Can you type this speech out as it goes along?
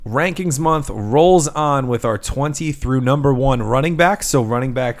Rankings month rolls on with our 20 through number 1 running backs. So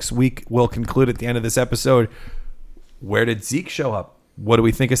running backs week will conclude at the end of this episode. Where did Zeke show up? What do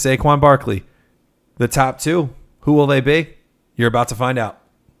we think of Saquon Barkley? The top 2, who will they be? You're about to find out.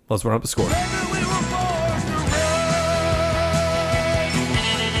 Let's run up the score.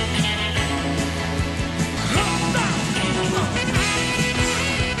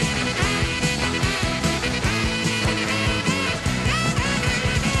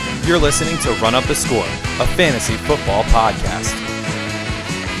 You're listening to Run Up the Score, a fantasy football podcast.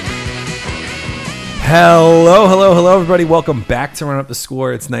 Hello, everybody. Welcome back to Run Up the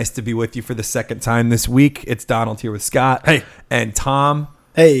Score. It's nice to be with you for the second time this week. It's Donald here with Scott. Hey. And Tom.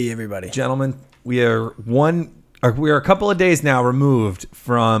 Hey, everybody. Gentlemen, we are a couple of days now removed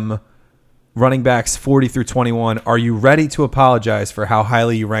from running backs 40 through 21. Are you ready to apologize for how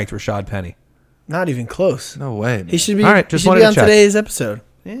highly you ranked Rashad Penny? Not even close. No way, man. He should be, All right, he just should wanted be to on check. today's episode.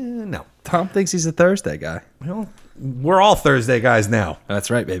 No. Tom thinks he's a Thursday guy. Well, we're all Thursday guys now. That's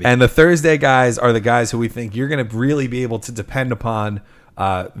right, baby. And the Thursday guys are the guys who we think you're going to really be able to depend upon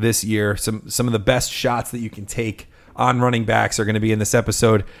this year. Some of the best shots that you can take on running backs are going to be in this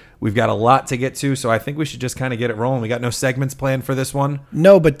episode. We've got a lot to get to, so I think we should just kind of get it rolling. We got no segments planned for this one.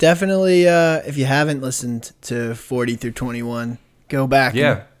 No, but definitely if you haven't listened to 40 through 21, go back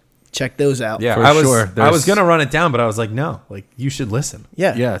and check those out. Yeah, For sure. I was going to run it down, but I was like, no, you should listen.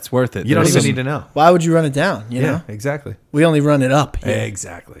 Yeah. Yeah, it's worth it. You don't There's even some- need to know. Why would you run it down? You know? Exactly. We only run it up. here.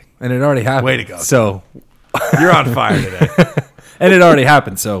 Exactly. And it already happened. Way to go. So, You're on fire today. and it already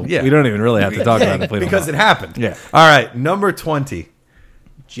happened. So Yeah. we don't even really have to talk about it if we don't because know. it happened. Yeah. All right, number 20,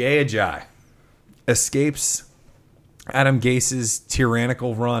 Jay Ajayi escapes Adam Gase's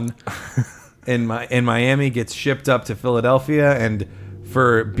tyrannical run in Miami, gets shipped up to Philadelphia, and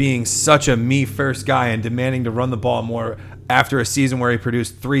for being such a me-first guy and demanding to run the ball more after a season where he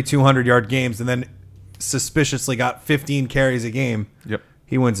produced 3 200-yard games and then suspiciously got 15 carries a game,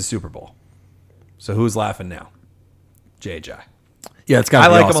 he wins the Super Bowl. So who's laughing now? Jay Ajayi. Yeah, it's got I to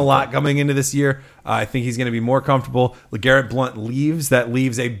be like awesome. him a lot coming into this year. I think he's going to be more comfortable. LeGarrette Blount leaves. That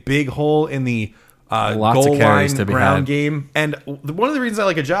leaves a big hole in the Lots goal of carries line to be ground had. game. And one of the reasons I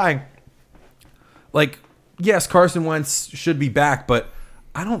like Ajayi, yes, Carson Wentz should be back, but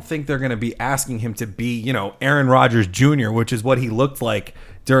I don't think they're going to be asking him to be, Aaron Rodgers Jr., which is what he looked like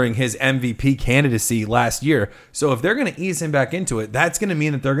during his MVP candidacy last year. So if they're going to ease him back into it, that's going to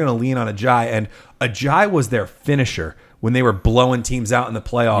mean that they're going to lean on Ajayi. And Ajayi was their finisher when they were blowing teams out in the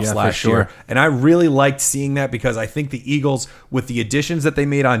playoffs last year. And I really liked seeing that because I think the Eagles, with the additions that they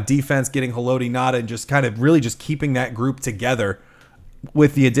made on defense, getting Haloti Ngata and just kind of really just keeping that group together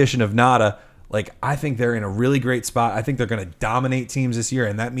with the addition of Ngata, I think they're in a really great spot. I think they're going to dominate teams this year,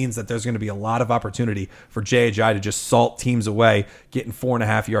 and that means that there's going to be a lot of opportunity for Jay Ajayi to just salt teams away, getting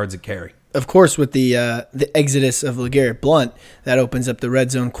 4.5 yards a carry. Of course, with the exodus of LeGarrette Blount, that opens up the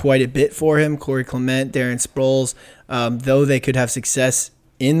red zone quite a bit for him. Corey Clement, Darren Sproles, though they could have success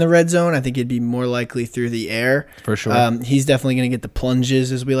in the red zone, I think it'd be more likely through the air. For sure. He's definitely going to get the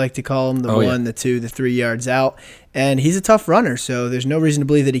plunges, as we like to call them, the 1, the 2, the 3 yards out. And he's a tough runner, so there's no reason to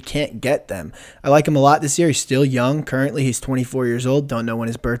believe that he can't get them. I like him a lot this year. He's still young. Currently, he's 24 years old. Don't know when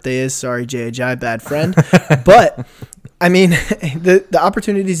his birthday is. Sorry, Jay Ajayi, bad friend. But, I mean, the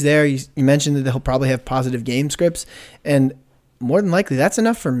opportunity's there. You mentioned that he'll probably have positive game scripts, and more than likely, that's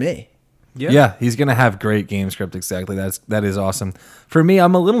enough for me. Yeah, he's going to have great game script. Exactly. That is awesome. For me,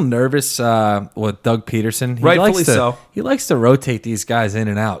 I'm a little nervous with Doug Peterson. Rightfully so. He likes to rotate these guys in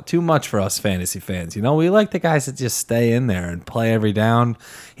and out. Too much for us fantasy fans. We like the guys that just stay in there and play every down.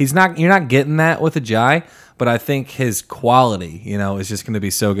 You're not getting that with Ajayi, but I think his quality, is just going to be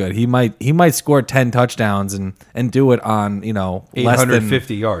so good. He might score 10 touchdowns and do it on,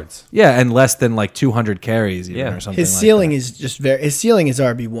 850 yards. Yeah, and less than 200 carries or something. His ceiling is just his ceiling is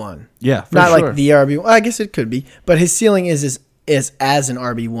RB1. Yeah, for not sure. like the RB1. Well, I guess it could be, but his ceiling is as an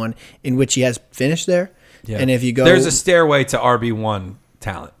RB1 in which he has finished there. Yeah. And if you go, there's a stairway to RB1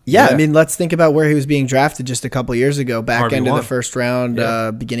 talent. Yeah, I mean, let's think about where he was being drafted just a couple years ago, back end of the RB1. first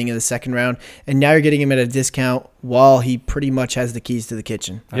round, beginning of the second round, and now you're getting him at a discount while he pretty much has the keys to the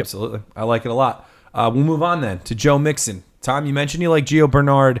kitchen. Absolutely. I like it a lot. We'll move on then to Joe Mixon. Tom, you mentioned you like Gio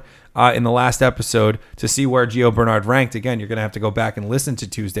Bernard in the last episode. To see where Gio Bernard ranked, again, you're going to have to go back and listen to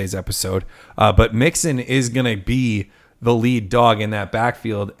Tuesday's episode. But Mixon is going to be the lead dog in that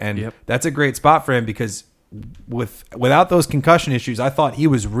backfield, and that's a great spot for him because without those concussion issues, I thought he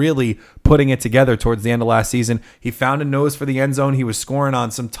was really putting it together towards the end of last season. He found a nose for the end zone. He was scoring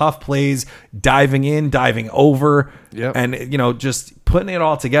on some tough plays, diving in, diving over, and just putting it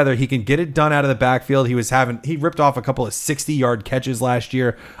all together. He can get it done out of the backfield. He ripped off a couple of 60-yard catches last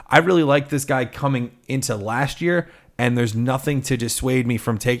year. I really like this guy coming into last year, and there's nothing to dissuade me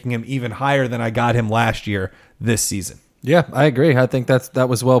from taking him even higher than I got him last year this season. Yeah, I agree. I think that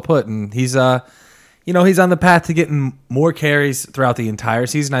was well put, and he's he's on the path to getting more carries throughout the entire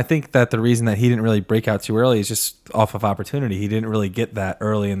season. I think that the reason that he didn't really break out too early is just off of opportunity. He didn't really get that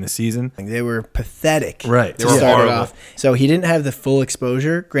early in the season. They were pathetic. Right. They were horrible. Off. So he didn't have the full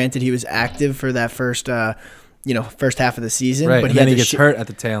exposure. Granted, he was active for that first half of the season. Right, but and then he gets hurt at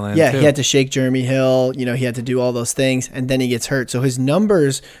the tail end. Yeah, too. He had to shake Jeremy Hill. He had to do all those things, and then he gets hurt. So his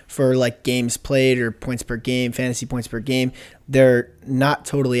numbers for like games played or points per game, fantasy points per game, they're not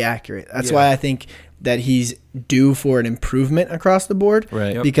totally accurate. That's why I think that he's due for an improvement across the board,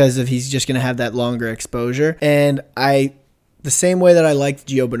 right? Because he's just going to have that longer exposure. And the same way that I liked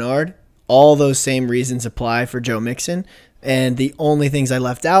Gio Bernard, all those same reasons apply for Joe Mixon. And the only things I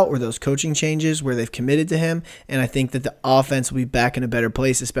left out were those coaching changes where they've committed to him. And I think that the offense will be back in a better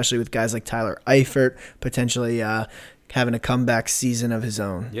place, especially with guys like Tyler Eifert potentially having a comeback season of his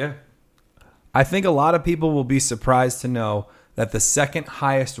own. Yeah. I think a lot of people will be surprised to know that the second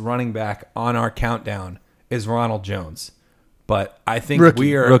highest running back on our countdown is Ronald Jones. But I think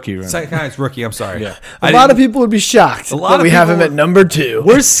rookie. Second highest rookie, I'm sorry. Yeah. A lot of people would be shocked that we have him at number 2.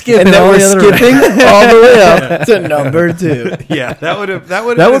 We're skipping and then all we're skipping all the way up to number 2. Yeah, that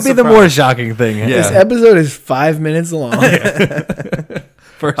would be the more shocking thing. Yeah. This episode is 5 minutes long.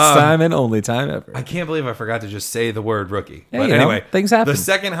 First time and only time ever. I can't believe I forgot to just say the word rookie. Yeah, but anyway, things happen. The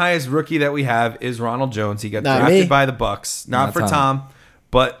second highest rookie that we have is Ronald Jones. He got Not drafted me. by the Bucks. Not for Tom,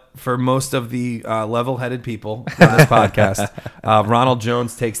 but for most of the level-headed people on this podcast. Ronald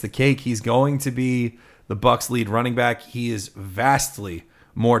Jones takes the cake. He's going to be the Bucks' lead running back. He is vastly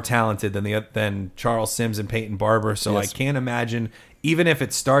more talented than Charles Sims and Peyton Barber. So I can't imagine, even if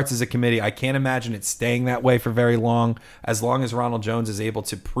it starts as a committee, I can't imagine it staying that way for very long. As long as Ronald Jones is able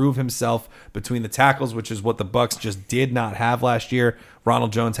to prove himself between the tackles, which is what the Bucks just did not have last year,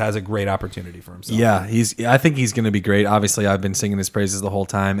 Ronald Jones has a great opportunity for himself. Yeah, I think he's going to be great. Obviously, I've been singing his praises the whole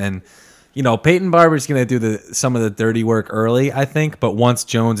time, and Peyton Barber's going to do some of the dirty work early, I think. But once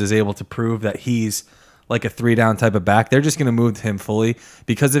Jones is able to prove that he's like a 3-down type of back, they're just going to move him fully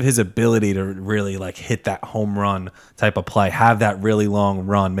because of his ability to really like hit that home run type of play, have that really long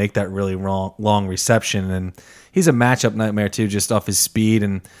run, make that really long reception. And he's a matchup nightmare too, just off his speed,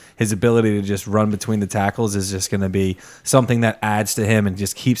 and his ability to just run between the tackles is just going to be something that adds to him and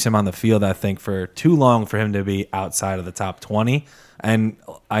just keeps him on the field, I think, for too long for him to be outside of the top 20. And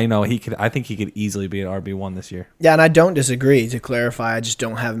I think he could easily be an RB1 this year. Yeah, and I don't disagree. To clarify, I just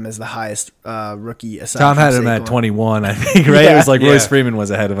don't have him as the highest rookie. Aside Tom from had him Saquon. at 21, I think, right? Yeah. It was like Royce Freeman was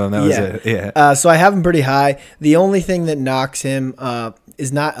ahead of him. That was it. Yeah. So I have him pretty high. The only thing that knocks him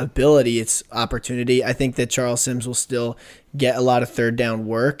is not ability, it's opportunity. I think that Charles Sims will still get a lot of third down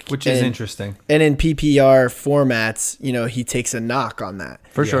work. Which is interesting. And in PPR formats, he takes a knock on that.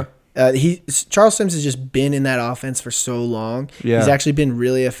 For sure. Charles Sims has just been in that offense for so long. Yeah. He's actually been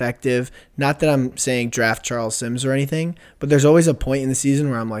really effective. Not that I'm saying draft Charles Sims or anything, but there's always a point in the season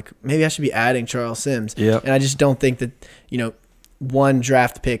where I'm like, maybe I should be adding Charles Sims. Yep. And I just don't think that, one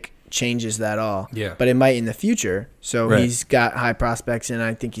draft pick changes that all. Yeah. But it might in the future. So Right. he's got high prospects, and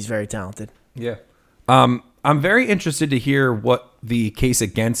I think he's very talented. Yeah. I'm very interested to hear what the case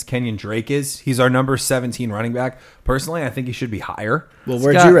against Kenyon Drake is. He's our number 17 running back. Personally, I think he should be higher. Well,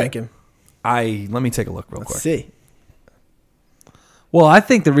 where'd you rank him? Let me take a look real quick. Let's see. Well, I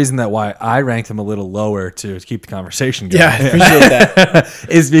think the reason why I ranked him a little lower to keep the conversation going, Yeah, I appreciate that.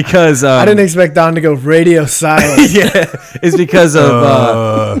 is because I didn't expect Don to go radio silent. is because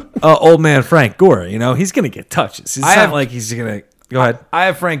of old man Frank Gore. He's going to get touches. It's not like he's going to. Go ahead. I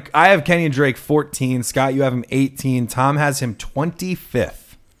have Kenyon Drake 14. Scott, you have him 18. Tom has him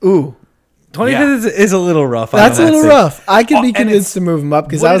 25th. Ooh. 25th is a little rough. That's a little rough. I could be and convinced to move him up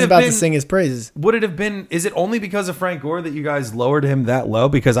because I was about to sing his praises. Would it have been, is it only because of Frank Gore that you guys lowered him that low?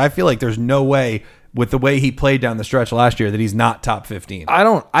 Because I feel like there's no way, with the way he played down the stretch last year, that he's not top 15. I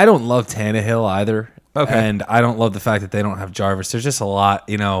don't love Tannehill either. Okay. And I don't love the fact that they don't have Jarvis. There's just a lot,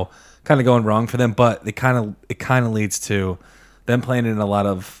 kind of going wrong for them, but it kind of leads to them playing in a lot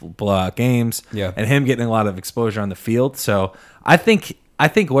of blowout games, and him getting a lot of exposure on the field. So I think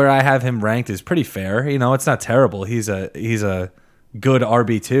where I have him ranked is pretty fair. It's not terrible. He's a good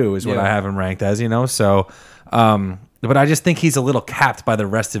RB2 is what I have him ranked as. So, but I just think he's a little capped by the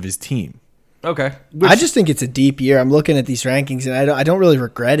rest of his team. Okay. I just think it's a deep year. I'm looking at these rankings, and I don't really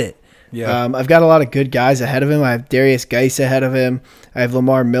regret it. Yeah. I've got a lot of good guys ahead of him. I have Darius Geis ahead of him. I have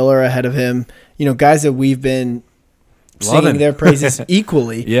Lamar Miller ahead of him. Guys that we've been singing their praises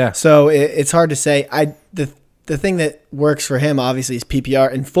equally. Yeah. So it's hard to say. The thing that works for him, obviously, is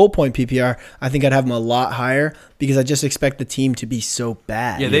PPR. In full point PPR, I think I'd have him a lot higher because I just expect the team to be so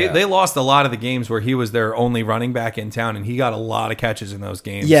bad. Yeah, they lost a lot of the games where he was their only running back in town, and he got a lot of catches in those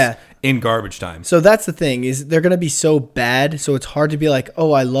games in garbage time. So that's the thing, is they're going to be so bad, so it's hard to be like,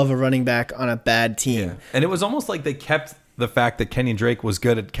 oh, I love a running back on a bad team. Yeah. And it was almost like they kept the fact that Kenyon Drake was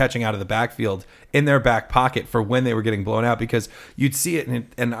good at catching out of the backfield in their back pocket for when they were getting blown out, because you'd see it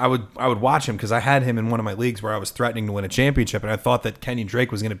and I would watch him because I had him in one of my leagues where I was threatening to win a championship, and I thought that Kenyon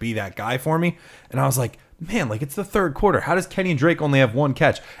Drake was going to be that guy for me, and I was like, man, like, it's the third quarter. How does Kenyon Drake only have one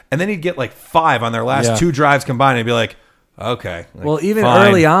catch? And then he'd get like 5 on their last 2 drives combined, and be like, okay. Like, well, even fine.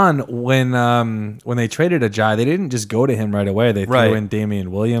 early on when they traded Ajayi, they didn't just go to him right away. They threw in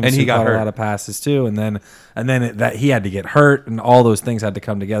Damian Williams, and he who got hurt a lot of passes too. And then that he had to get hurt, and all those things had to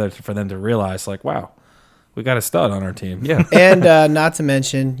come together for them to realize, like, wow, we got a stud on our team. Yeah. And not to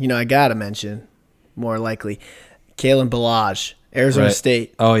mention, I got to mention, more likely, Kalen Ballage, Arizona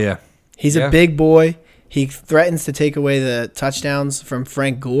State. Oh, yeah. He's a big boy. He threatens to take away the touchdowns from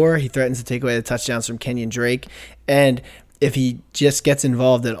Frank Gore. He threatens to take away the touchdowns from Kenyon Drake. And if he just gets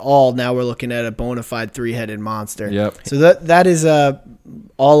involved at all, now we're looking at a bona fide 3-headed monster. Yep. So that is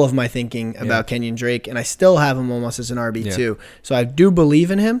all of my thinking about Kenyon Drake, and I still have him almost as an RB2. So I do believe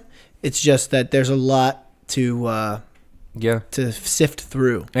in him. It's just that there's a lot to sift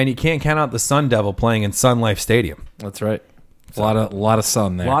through. And you can't count out the Sun Devil playing in Sun Life Stadium. That's right. A lot of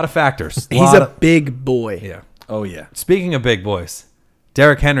sun there. A lot of factors. He's a big boy. Yeah. Oh, yeah. Speaking of big boys,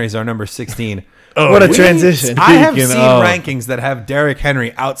 Derrick Henry's our number 16. What a transition. I have seen rankings that have Derrick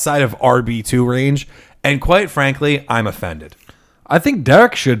Henry outside of RB2 range, and quite frankly, I'm offended. I think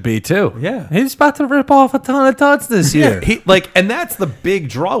Derek should be too. Yeah. He's about to rip off a ton of touchdowns this year. And that's the big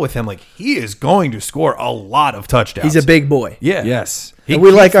draw with him. Like, he is going to score a lot of touchdowns. He's a big boy. Yeah. Yes. And we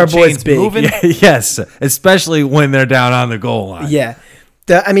like our boys big. Moving. Yes. Especially when they're down on the goal line. Yeah.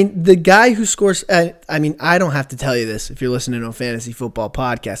 The guy who scores, I don't have to tell you this if you're listening to a fantasy football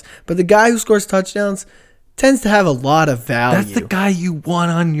podcast, but the guy who scores touchdowns tends to have a lot of value. That's the guy you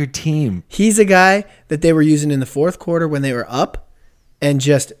want on your team. He's a guy that they were using in the fourth quarter when they were up and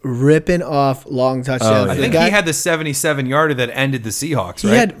just ripping off long touchdowns. I think he had the 77-yarder that ended the Seahawks,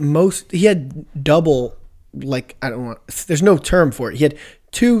 right? He had double, there's no term for it. He had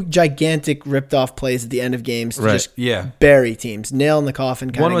 2 gigantic ripped off plays at the end of games to just bury teams, nail in the coffin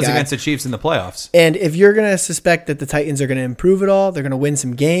kind of One was guy. against the Chiefs in the playoffs. And if you're going to suspect that the Titans are going to improve it all, they're going to win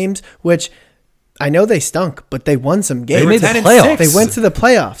some games, which I know they stunk, but they won some games. They made the playoffs. They went to the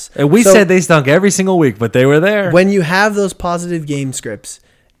playoffs. And we said they stunk every single week, but they were there. When you have those positive game scripts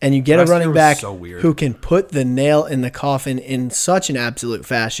and you get a running back who can put the nail in the coffin in such an absolute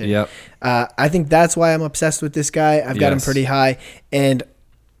fashion, I think that's why I'm obsessed with this guy. I've got him pretty high. And,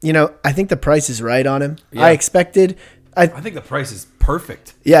 I think the price is right on him. Yeah. I think the price is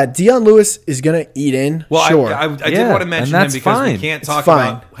perfect. Yeah, Dion Lewis is going to eat in. Well, sure. I did want to mention him because we can't talk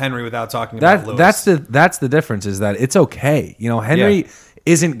about Henry without talking about Lewis. That's the difference, is that it's okay. Henry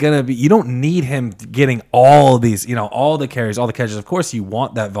isn't going to be, you don't need him getting all these, all the carries, all the catches. Of course, you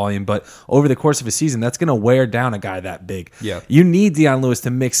want that volume, but over the course of a season, that's going to wear down a guy that big. Yeah. You need Dion Lewis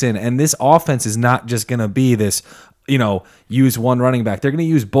to mix in, and this offense is not just going to be this, use one running back. They're going to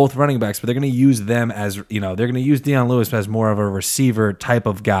use both running backs, but they're going to use them as, they're going to use Dion Lewis as more of a receiver type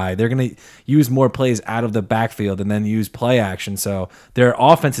of guy. They're going to use more plays out of the backfield and then use play action. So their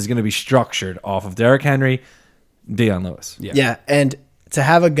offense is going to be structured off of Derrick Henry, Dion Lewis. Yeah, and to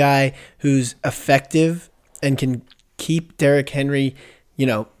have a guy who's effective and can keep Derrick Henry,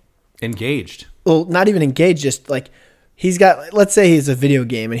 engaged. Well, not even engaged, just like he's got, let's say he's a video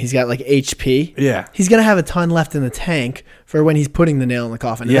game and he's got like HP. Yeah. He's going to have a ton left in the tank for when he's putting the nail in the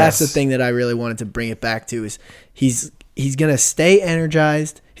coffin. And that's the thing that I really wanted to bring it back to, is he's going to stay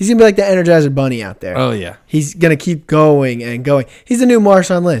energized. He's going to be like the Energizer Bunny out there. Oh, yeah. He's going to keep going and going. He's the new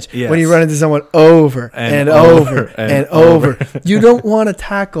Marshawn Lynch. Yes. When you run into someone over and over and over. You don't want to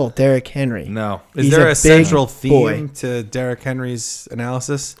tackle Derrick Henry. No. Is there a central theme to Derrick Henry's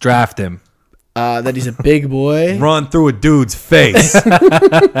analysis? Draft him. That he's a big boy. Run through a dude's face.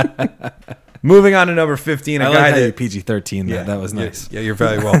 Moving on to number 15, a guy that PG-13. That was nice. Yeah, you're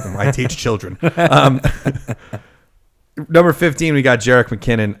very welcome. I teach children. Number 15, we got Jerick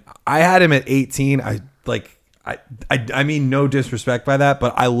McKinnon. I had him at 18. I mean, no disrespect by that,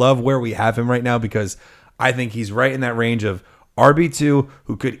 but I love where we have him right now because I think he's right in that range of RB2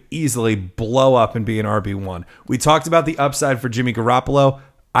 who could easily blow up and be an RB1. We talked about the upside for Jimmy Garoppolo.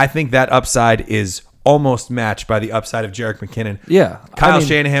 I think that upside is almost matched by the upside of Jerick McKinnon. Yeah. Kyle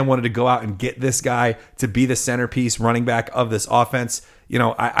Shanahan wanted to go out and get this guy to be the centerpiece running back of this offense. You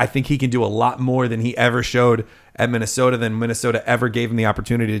know, I think he can do a lot more than he ever showed at Minnesota than Minnesota ever gave him the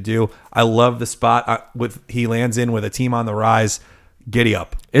opportunity to do. I love the spot he lands in with a team on the rise. Giddy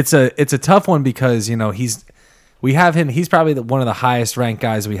up. It's a tough one because, you know, he's probably one of the highest ranked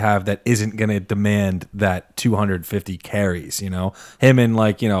guys we have that isn't going to demand that 250 carries, you know, him and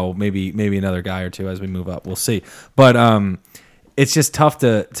like, you know, maybe another guy or two as we move up. We'll see. But it's just tough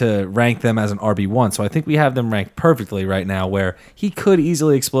to rank them as an RB1. So I think we have them ranked perfectly right now where he could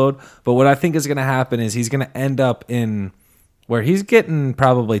easily explode. But what I think is going to happen is he's going to end up in where he's getting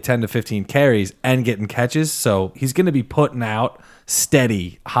probably 10 to 15 carries and getting catches. So he's going to be putting out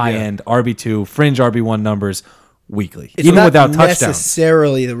steady, high-end RB2, fringe RB1 numbers weekly, it's even not without touchdowns.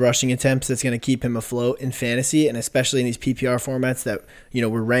 Necessarily the rushing attempts that's going to keep him afloat in fantasy, and especially in these PPR formats that, you know,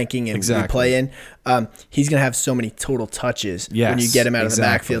 we're ranking and we play in. He's going to have so many total touches when you get him out of the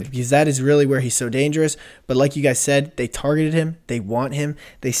backfield, because that is really where he's so dangerous. But like you guys said, they targeted him, they want him,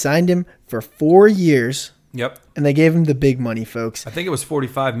 they signed him for 4 years. Yep. And they gave him the big money, folks. I think it was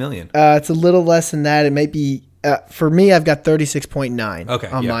 $45 million. It's a little less than that. It might be. For me, I've got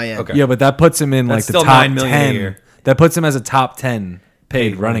 36.9 on my end. Okay. Yeah, but that puts him in That's like the still top $9 million 10. a year. That puts him as a top 10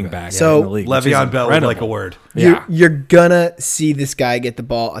 paid running back So, in the league. Le'Veon Bell would like a word. You're gonna see this guy get the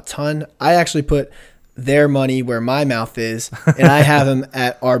ball a ton. I actually put their money where my mouth is, and I have him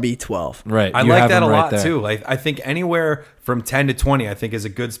at RB12. Right. I like that a lot too. I think anywhere from 10 to 20, I think is a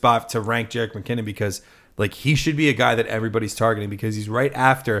good spot to rank Jerick McKinnon, because like he should be a guy that everybody's targeting, because he's right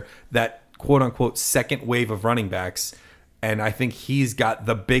after that quote unquote second wave of running backs. And I think he's got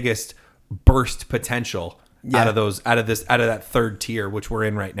the biggest burst potential out of that third tier, which we're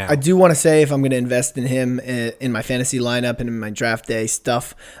in right now. I do want to say, if I'm going to invest in him in my fantasy lineup and in my draft day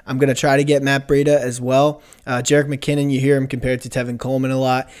stuff, I'm going to try to get Matt Breida as well. Jerick McKinnon, you hear him compared to Tevin Coleman a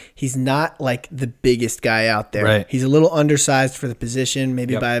lot. He's not like the biggest guy out there. Right. He's a little undersized for the position,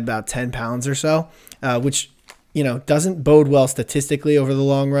 maybe by about 10 pounds or so, which, you know, doesn't bode well statistically over the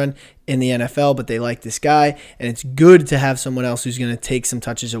long run in the NFL, but they like this guy, and it's good to have someone else who's going to take some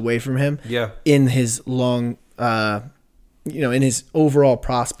touches away from him in his long, in his overall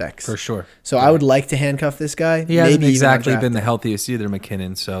prospects. For sure. So I would like to handcuff this guy. He hasn't exactly been the healthiest either,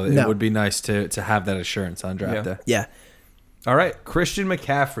 McKinnon, so it would be nice to have that assurance on draft day. Yeah. All right, Christian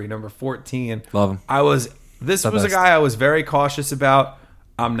McCaffrey, number 14. Love him. This was a guy I was very cautious about.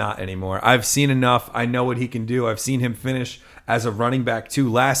 I'm not anymore. I've seen enough. I know what he can do. I've seen him finish as a running back 2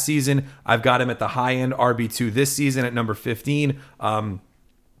 last season. I've got him at the high end RB2 this season at number 15.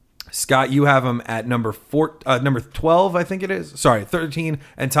 Scott, you have him at number 12, I think it is. Sorry, 13.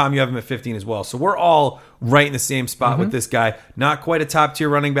 And Tom, you have him at 15 as well. So we're all right in the same spot with this guy. Not quite a top tier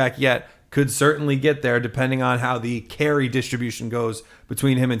running back yet. Could certainly get there depending on how the carry distribution goes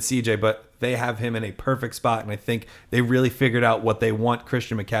between him and CJ, but they have him in a perfect spot, and I think they really figured out what they want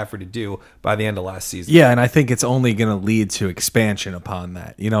Christian McCaffrey to do by the end of last season. Yeah, and I think it's only going to lead to expansion upon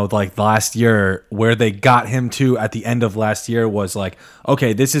that. You know, like last year, where they got him to at the end of last year was like,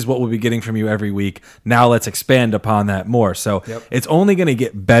 okay, this is what we'll be getting from you every week. Now let's expand upon that more. So it's only going to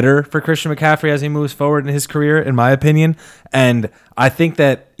get better for Christian McCaffrey as he moves forward in his career, in my opinion. And I think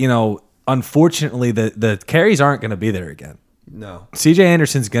that, you know, unfortunately, the carries aren't going to be there again. No. CJ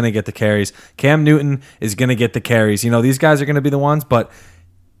Anderson's going to get the carries. Cam Newton is going to get the carries. You know, these guys are going to be the ones, but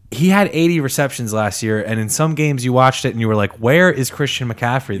he had 80 receptions last year, and in some games you watched it and you were like, where is Christian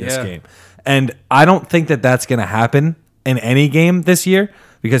McCaffrey this game? And I don't think that that's going to happen in any game this year,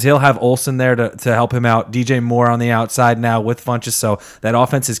 because he'll have Olsen there to help him out. DJ Moore on the outside now with Funchess, so that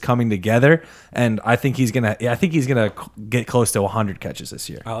offense is coming together, and I think he's gonna get close to 100 catches this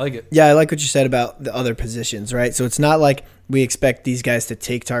year. I like it. Yeah, I like what you said about the other positions, right? So it's not like we expect these guys to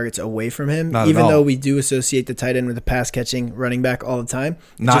take targets away from him, even though we do associate the tight end with a pass-catching running back all the time.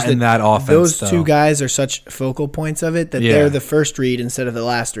 Not in that offense, those two guys are such focal points of it that they're the first read instead of the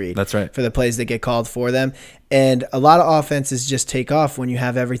last read. That's right. For the plays that get called for them. And a lot of offenses just take off when you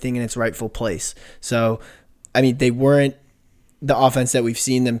have everything in its rightful place. So, I mean, they weren't the offense that we've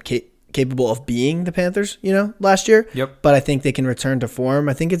seen them capable of being, the Panthers, you know, last year. Yep. But I think they can return to form.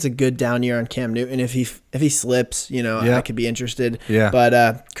 I think it's a good down year on Cam Newton. If he slips, you know, I could be interested. Yeah.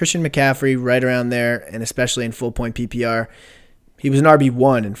 But Christian McCaffrey, right around there, and especially in full point PPR, he was an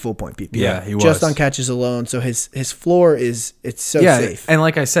RB1 in full point PPR. Yeah, he was. Just on catches alone. So his floor it's so safe. And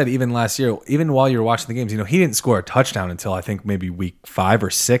like I said, even last year, even while you were watching the games, you know, he didn't score a touchdown until I think maybe week 5 or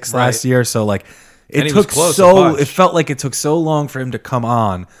 6 last year. So like, And he was close a bunch. It felt like it took so long for him to come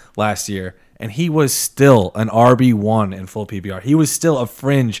on last year, and he was still an RB1 in full PPR. He was still a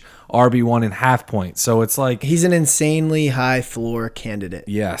fringe RB1 in half point. So it's like he's an insanely high floor candidate.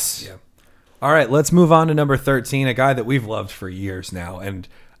 yes. Yeah. All right, let's move on to number 13, a guy that we've loved for years now. And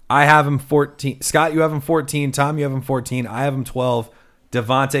I have him 14. Scott, you have him 14. Tom, you have him 14. I have him 12.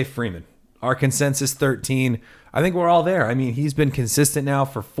 Devontae Freeman. Our consensus 13. I think we're all there. I mean, he's been consistent now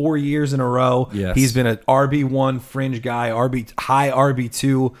for 4 years in a row. Yes. He's been an RB1 fringe guy, high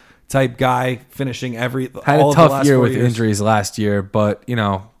RB2 type guy, finishing Had all a of the tough last year 4 with years. injuries last year, but But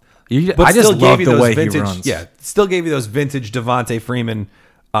I just still love gave you the those way vintage, he runs. Yeah, still gave you those vintage Devontae Freeman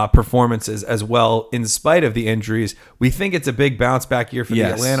performances as well, in spite of the injuries. We think it's a big bounce back year for the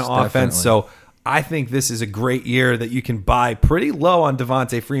Atlanta offense. So I think this is a great year that you can buy pretty low on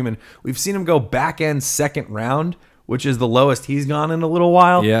Devontae Freeman. We've seen him go back end second round, which is the lowest he's gone in a little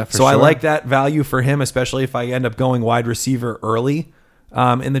while. Yeah, for so I sure. like that value for him, especially if I end up going wide receiver early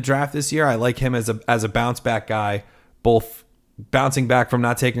in the draft this year. I like him as a bounce back guy, both bouncing back from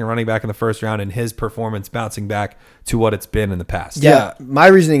not taking a running back in the first round and his performance bouncing back to what it's been in the past. Yeah, my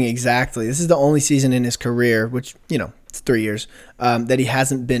reasoning exactly. This is the only season in his career, which, it's 3 years, that he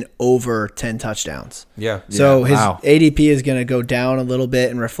hasn't been over 10 touchdowns. Yeah. So his wow. ADP is going to go down a little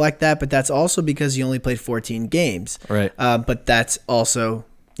bit and reflect that, but that's also because he only played 14 games. Right. But that's also,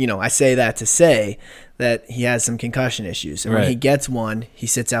 I say that to say that he has some concussion issues. And when Right. he gets one, he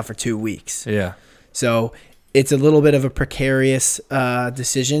sits out for 2 weeks. Yeah. So it's a little bit of a precarious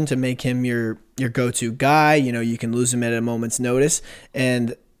decision to make him your go-to guy. You can lose him at a moment's notice.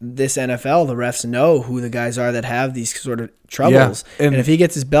 And this NFL, the refs know who the guys are that have these sort of troubles. Yeah, and if he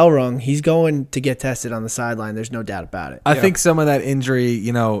gets his bell rung, he's going to get tested on the sideline. There's no doubt about it. I think some of that injury,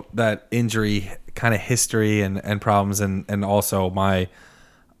 that injury kind of history and problems, and also I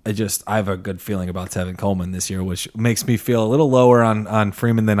have a good feeling about Tevin Coleman this year, which makes me feel a little lower on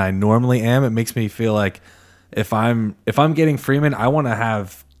Freeman than I normally am. It makes me feel like if I'm getting Freeman, I want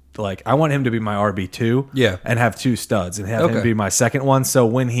him to be my RB2, Yeah. and have 2 studs and have him be my second one. So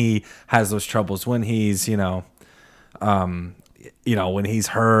when he has those troubles, when he's when he's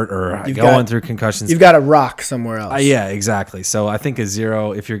hurt or going through concussions, You've got a rock somewhere else. yeah, exactly. So I think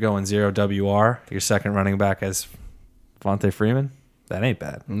if you're going 0 WR, your second running back as Devontae Freeman, that ain't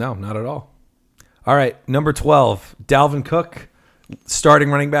bad. No, not at all. All right, number 12, Dalvin Cook, starting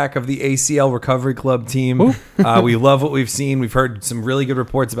running back of the ACL Recovery Club team. We love what we've seen. We've heard some really good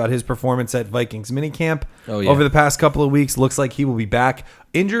reports about his performance at Vikings minicamp over the past couple of weeks. Looks like he will be back.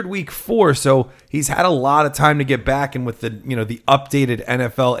 Injured week 4, so he's had a lot of time to get back. And with the the updated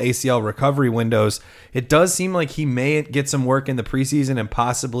NFL ACL recovery windows, it does seem like he may get some work in the preseason and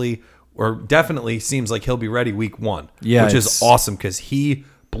possibly, or definitely seems like he'll be ready week 1, which is awesome because he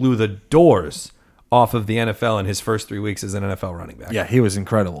blew the doors off of the NFL in his first 3 weeks as an NFL running back. Yeah, he was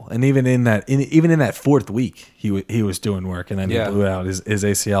incredible, and even in that 4th week, he was doing work, and then he blew out his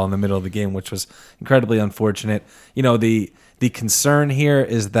ACL in the middle of the game, which was incredibly unfortunate. The concern here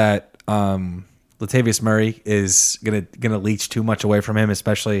is that Latavius Murray is gonna leech too much away from him,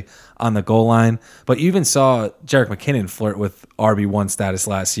 especially on the goal line. But you even saw Jerick McKinnon flirt with RB1 status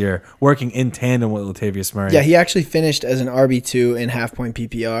last year, working in tandem with Latavius Murray. Yeah, he actually finished as an RB2 in half-point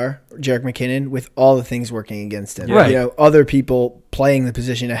PPR, Jerick McKinnon, with all the things working against him. Right. Other people playing the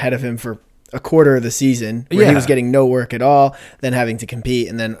position ahead of him for a quarter of the season where he was getting no work at all, then having to compete,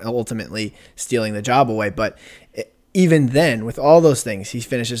 and then ultimately stealing the job away. But even then, with all those things, he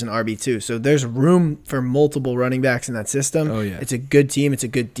finishes an RB2. So there's room for multiple running backs in that system. Oh, yeah. It's a good team. It's a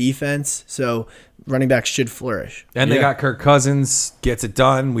good defense. So running backs should flourish. And they got Kirk Cousins, gets it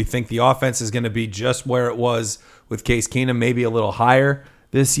done. We think the offense is going to be just where it was with Case Keenum, maybe a little higher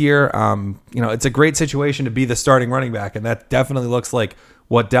this year. It's a great situation to be the starting running back, and that definitely looks like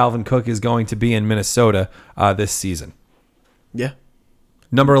what Dalvin Cook is going to be in Minnesota this season. Yeah.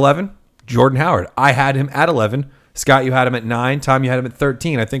 Number 11, Jordan Howard. I had him at 11. Scott, you had him at 9. Tom, you had him at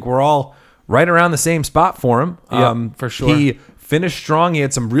 13. I think we're all right around the same spot for him. For sure. He finished strong. He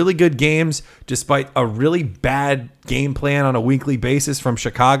had some really good games despite a really bad game plan on a weekly basis from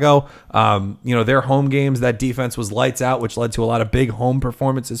Chicago. Their home games, that defense was lights out, which led to a lot of big home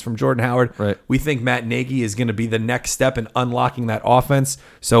performances from Jordan Howard. Right. We think Matt Nagy is going to be the next step in unlocking that offense.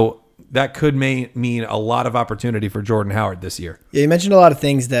 So that could mean a lot of opportunity for Jordan Howard this year. Yeah, you mentioned a lot of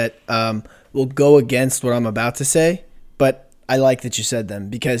things that will go against what I'm about to say, but I like that you said them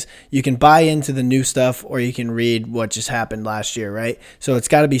because you can buy into the new stuff or you can read what just happened last year, right? So it's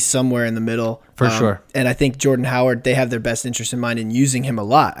got to be somewhere in the middle. For sure. And I think Jordan Howard, they have their best interest in mind in using him a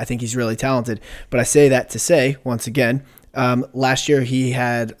lot. I think he's really talented. But I say that to say, once again, Last year, he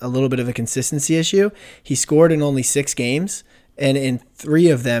had a little bit of a consistency issue. He scored in only 6 games, and in 3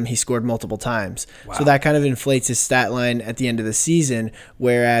 of them, he scored multiple times. Wow. So that kind of inflates his stat line at the end of the season,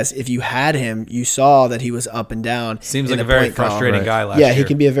 whereas if you had him, you saw that he was up and down. Seems like a very frustrating guy last year. year. Yeah, he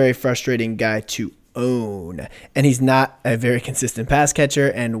can be a very frustrating guy to own. And he's not a very consistent pass catcher,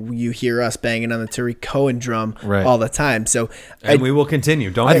 and you hear us banging on the Tariq Cohen drum all the time. So we will continue.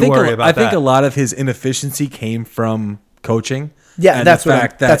 Don't worry about that. I think a lot of his inefficiency came from coaching. Yeah, that's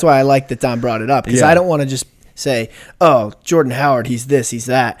why I like that Don brought it up, because I don't want to just say, oh, Jordan Howard, he's this, he's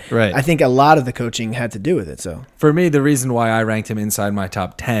that. Right. I think a lot of the coaching had to do with it. So for me, the reason why I ranked him inside my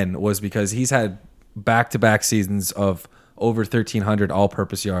top 10 was because he's had back-to-back seasons of over 1,300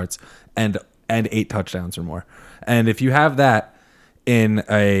 all-purpose yards and 8 touchdowns or more. And if you have that in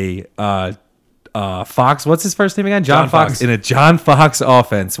a Fox, what's his first name again? John Fox. In a John Fox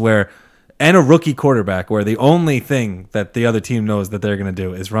offense and a rookie quarterback where the only thing that the other team knows that they're going to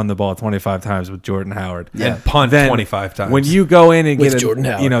do is run the ball 25 times with Jordan Howard. Yeah. And punt 25 times. When you go in and get Jordan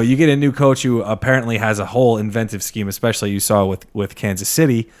Howard, you get a new coach who apparently has a whole inventive scheme, especially you saw with Kansas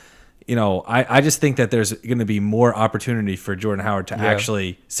City. I just think that there's going to be more opportunity for Jordan Howard to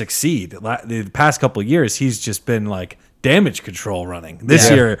actually succeed. The past couple of years, he's just been like damage control running.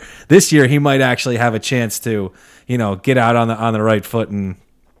 This year, he might actually have a chance to, get out on the right foot and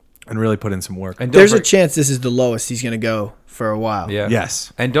really put in some work. And there's a chance this is the lowest he's going to go for a while. Yeah.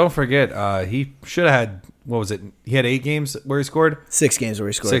 Yes. And don't forget, he should have had, what was it? He had 8 games where he scored? 6 games where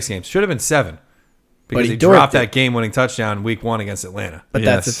he scored. 6 games. Should have been 7. Because he dropped that game-winning touchdown week 1 against Atlanta. But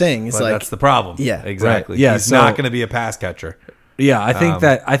that's the thing. That's the problem. Yeah, exactly. Right. Yeah, he's not going to be a pass catcher. Yeah, I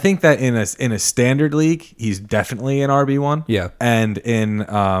think that in a standard league, he's definitely an RB1. Yeah, and in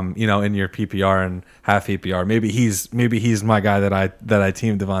in your PPR and half PPR, maybe he's my guy that I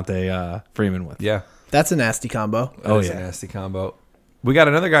teamed Devontae Freeman with. Yeah, that's a nasty combo. That's a nasty combo. We got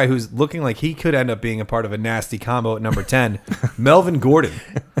another guy who's looking like he could end up being a part of a nasty combo at number 10, Melvin Gordon.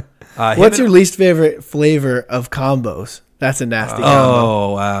 What's your least favorite flavor of combos? That's a nasty combo.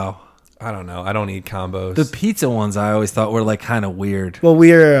 Oh, wow. I don't know. I don't eat combos. The pizza ones I always thought were like kind of weird. Well,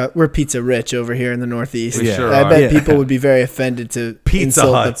 we're pizza rich over here in the Northeast. We sure I are. bet people would be very offended to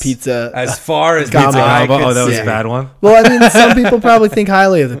insult Huts. the pizza. As far as combo. pizza combo. Oh, that was a bad one. Well, I mean, some people probably think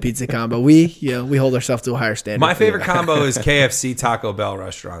highly of the pizza combo. We hold ourselves to a higher standard. My favorite combo is KFC Taco Bell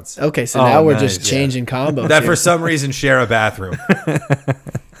restaurants. Okay, so now we're just changing combos. That for some reason share a bathroom.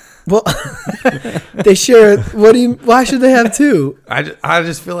 Well, they share. Why should they have 2? I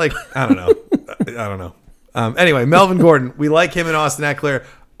just feel like I don't know. Anyway, Melvin Gordon, we like him and Austin Eckler.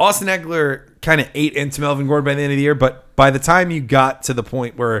 Austin Eckler kind of ate into Melvin Gordon by the end of the year, but by the time you got to the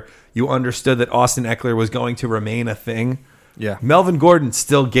point where you understood that Austin Eckler was going to remain a thing, Melvin Gordon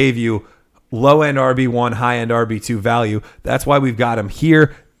still gave you low-end RB1, high-end RB2 value. That's why we've got him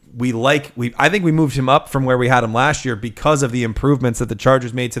here. I think we moved him up from where we had him last year because of the improvements that the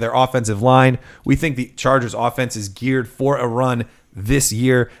Chargers made to their offensive line. We think the Chargers offense is geared for a run this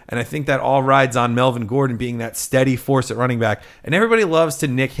year, and I think that all rides on Melvin Gordon being that steady force at running back. And everybody loves to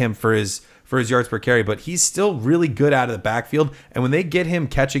nick him for his yards per carry, but he's still really good out of the backfield. And when they get him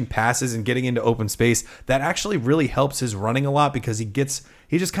catching passes and getting into open space, that actually really helps his running a lot because he just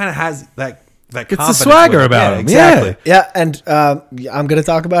kind of has that it's the swagger about him. Exactly. Yeah, and I'm going to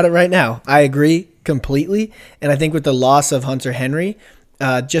talk about it right now. I agree completely. And I think with the loss of Hunter Henry,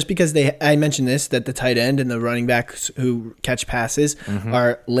 just because I mentioned this, that the tight end and the running backs who catch passes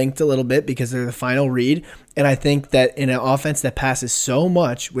are linked a little bit because they're the final read. And I think that in an offense that passes so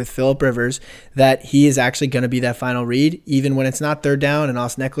much with Phillip Rivers, that he is actually going to be that final read. Even when it's not 3rd down and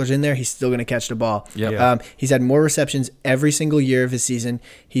Austin Eckler's in there, he's still going to catch the ball. Yep. He's had more receptions every single year of his season.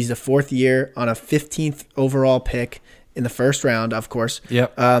 He's the 4th year on a 15th overall pick in the 1st round, of course.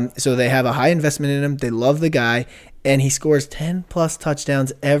 Yep. So they have a high investment in him. They love the guy. And he scores 10-plus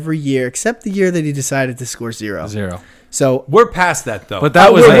touchdowns every year, except the year that he decided to score 0. So we're past that, though. But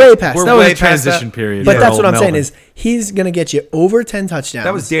that was way past. That was a transition period. But that's what I'm saying is he's going to get you over 10 touchdowns.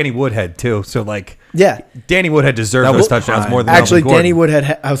 That was Danny Woodhead, too. So, yeah. Danny Woodhead deserved those touchdowns more than actually, Melvin Gordon. Danny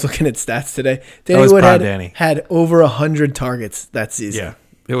Woodhead, I was looking at stats today. Danny Woodhead had over 100 targets that season. Yeah,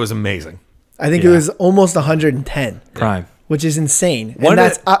 it was amazing. I think it was almost 110. Prime. Which is insane. And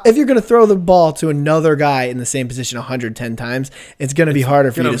that's if you're going to throw the ball to another guy in the same position 110 times, it's going to be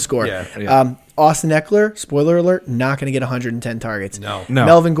harder for you to score. Austin Eckler, spoiler alert, not going to get 110 targets. No.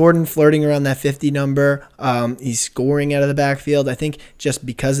 Melvin Gordon flirting around that 50 number. He's scoring out of the backfield. I think just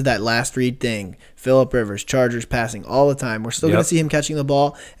because of that last read thing, Phillip Rivers, Chargers passing all the time. We're still going to see him catching the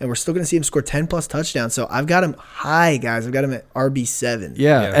ball, and we're still going to see him score 10-plus touchdowns. So I've got him high, guys. I've got him at RB7.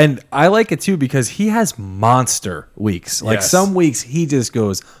 Yeah, and I like it too because he has monster weeks. Like some weeks he just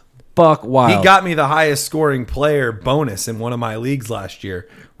goes buck wild. He got me the highest scoring player bonus in one of my leagues last year,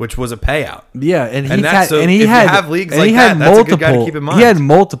 which was a payout. Yeah, and he if had you have leagues like that, that's a good guy to keep in mind. He had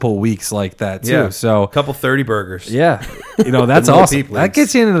multiple weeks like that too. Yeah, so a couple 30 burgers. Yeah, that's awesome. That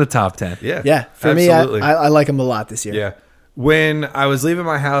gets you into the top 10. Yeah. For absolutely. Me, I like him a lot this year. Yeah. When I was leaving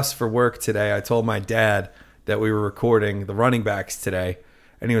my house for work today, I told my dad that we were recording the running backs today,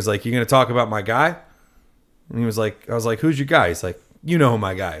 and he was like, "You going to talk about my guy?" And he was like, "I was like, who's your guy?" He's like, "You know who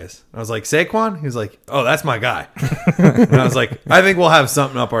my guy is." I was like, "Saquon?" He was like, "Oh, that's my guy." And I was like, "I think we'll have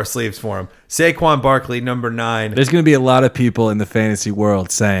something up our sleeves for him." Saquon Barkley, number 9. There's going to be a lot of people in the fantasy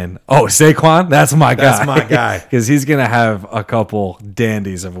world saying, "Oh, Saquon, that's my guy." That's my guy. Because he's going to have a couple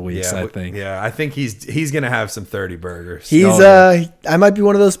dandies of weeks, I think. Yeah, I think he's going to have some 30 burgers. I might be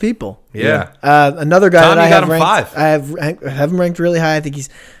one of those people. Yeah. Another guy Tommy that I got have him ranked, 5. I have him ranked really high. I think he's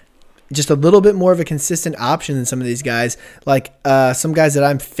just a little bit more of a consistent option than some of these guys. Like some guys that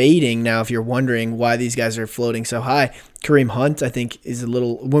I'm fading now, if you're wondering why these guys are floating so high. Kareem Hunt, I think, is a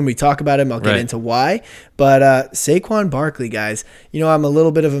little, when we talk about him, I'll get into why. But Saquon Barkley, guys, I'm a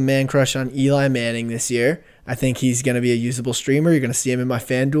little bit of a man crush on Eli Manning this year. I think he's going to be a usable streamer. You're going to see him in my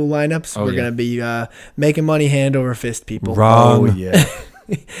FanDuel lineups. We're going to be making money hand over fist, people. Wrong. Oh, yeah.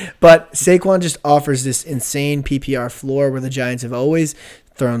 But Saquon just offers this insane PPR floor where the Giants have always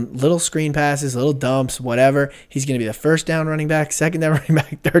thrown little screen passes, little dumps, whatever. He's going to be the first down running back, second down running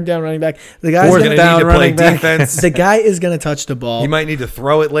back, third down running back. The guy's going to need to play defense. The guy is going to touch the ball. He might need to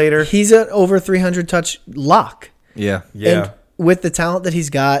throw it later. He's an over 300 touch lock. Yeah. And with the talent that he's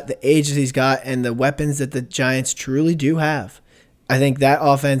got, the age that he's got, and the weapons that the Giants truly do have, I think that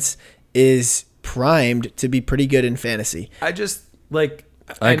offense is primed to be pretty good in fantasy.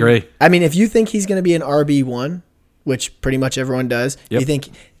 I agree. I mean, if you think he's going to be an RB1, which pretty much everyone does, you think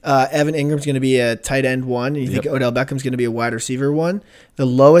Evan Ingram's going to be a tight end 1, and you think Odell Beckham's going to be a wide receiver 1, the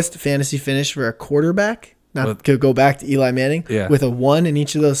lowest fantasy finish for a quarterback, to go back to Eli Manning, with a 1 in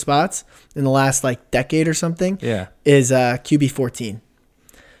each of those spots in the last decade or something, is QB 14.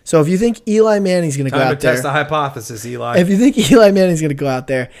 So if you think Eli Manning's going to go out there, test the hypothesis, Eli. If you think Eli Manning's going to go out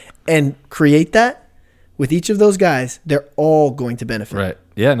there and create that with each of those guys, they're all going to benefit. Right.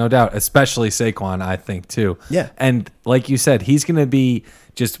 Yeah, no doubt. Especially Saquon, I think, too. Yeah. And like you said, he's going to be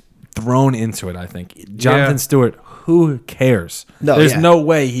just thrown into it, I think. Jonathan Stewart, who cares? There's no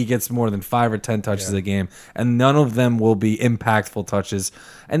way he gets more than 5 or 10 touches a game, and none of them will be impactful touches.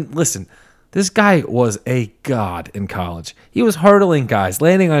 And listen, this guy was a god in college. He was hurdling guys,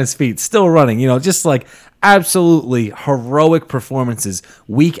 landing on his feet, still running, just like absolutely heroic performances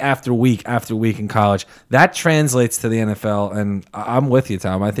week after week after week in college. That translates to the NFL, and I'm with you,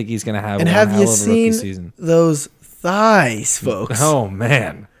 Tom. I think he's going to have a hell of a rookie season. Those thighs, folks? Oh,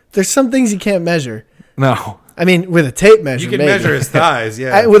 man. There's some things you can't measure. No. I mean, with a tape measure, you can measure his thighs,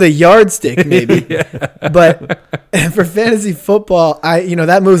 with a yardstick, maybe. But for fantasy football,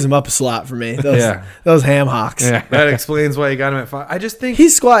 that moves him up a slot for me. Those ham hocks. Yeah. That explains why you got him at 5. I just think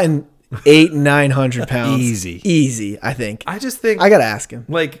he's squatting 800 and 900 pounds. Easy. I think. I just think I gotta ask him.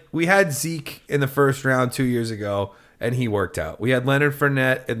 We had Zeke in the first round 2 years ago, and he worked out. We had Leonard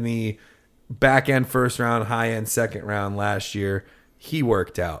Fournette in the back end first round, high end second round last year. He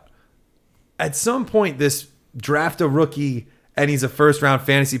worked out. At some point, this draft a rookie and he's a first round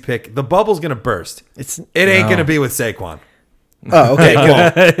fantasy pick, the bubble's gonna burst. It ain't gonna be with Saquon. Oh, okay,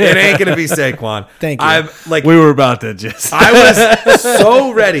 cool. It ain't gonna be Saquon. Thank you. We were about to just. I was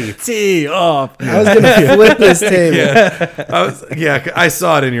so ready. Tee off. I was gonna flip this table. I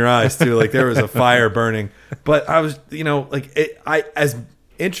saw it in your eyes too. There was a fire burning. But I was, I as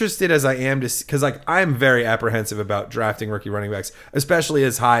interested as I am to, because I'm very apprehensive about drafting rookie running backs, especially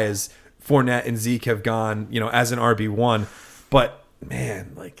as high as Fournette and Zeke have gone, as an RB1. But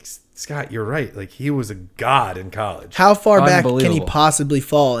man, Scott, you're right. He was a god in college. How far back can he possibly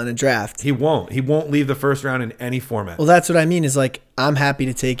fall in a draft? He won't. He won't leave the first round in any format. Well, that's what I mean is I'm happy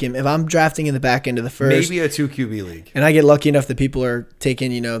to take him. If I'm drafting in the back end of the first. Maybe a 2 QB league. And I get lucky enough that people are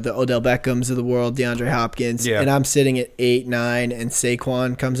taking, the Odell Beckhams of the world, DeAndre Hopkins. Yeah. And I'm sitting at 8, 9, and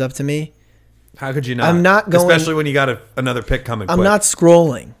Saquon comes up to me. How could you not? I'm not going. Especially when you got another pick coming quick. I'm not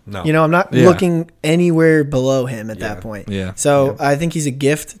scrolling. No. I'm not looking anywhere below him at that point. Yeah. So I think he's a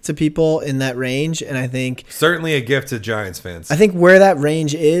gift to people in that range. And I think. Certainly a gift to Giants fans. I think where that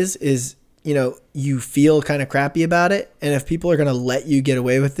range is you feel kind of crappy about it. And if people are going to let you get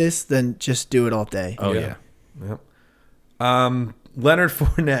away with this, then just do it all day. Oh, yeah. Yep. Leonard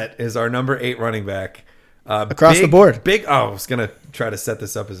Fournette is our number 8 running back. Across the board. I was going to try to set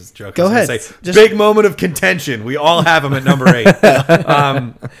this up as a joke. Go ahead. Big moment of contention. We all have him at number 8.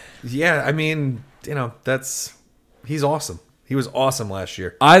 Yeah, I mean, he's awesome. He was awesome last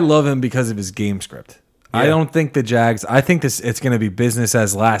year. I love him because of his game script. I don't think the Jags. I think it's going to be business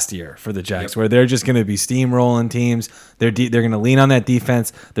as last year for the Jags, where they're just going to be steamrolling teams. They're going to lean on that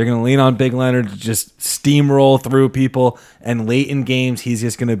defense. They're going to lean on Big Leonard to just steamroll through people. And late in games, he's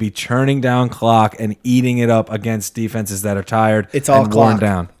just going to be churning down clock and eating it up against defenses that are tired. It's all and clock. worn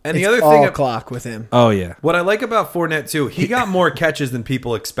down. And It's the other all thing, clock with him. Oh yeah. what I like about Fournette too, he got more catches than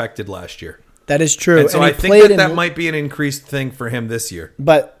people expected last year. That is true. And so he I think played that might be an increased thing for him this year.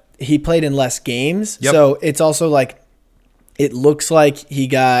 But he played in less games. Yep. So it's also like, it looks like he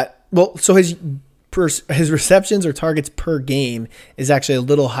got, so his receptions or targets per game is actually a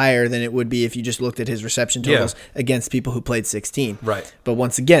little higher than it would be if you just looked at his reception totals against people who played 16. Right. But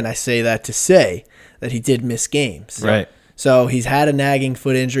once again, I say that to say that he did miss games. Right. So he's had a nagging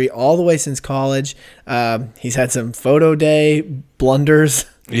foot injury all the way since college. He's had some photo day blunders.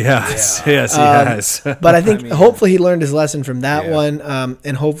 Yes, he has. But I think hopefully he learned his lesson from that one,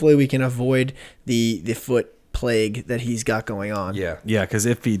 and hopefully we can avoid the foot plague that he's got going on. Yeah. Yeah, because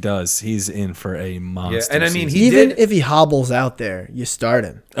if he does, he's in for a monster. Yeah, and I mean, season. If he hobbles out there, you start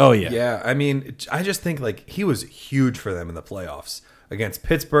him. Oh yeah. Yeah, I mean, I just think like he was huge for them in the playoffs against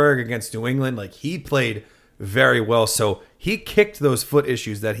Pittsburgh, against New England. Like he played very well. So he kicked those foot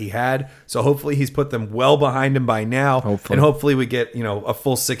issues that he had. So hopefully he's put them well behind him by now. Hopefully. And hopefully we get, a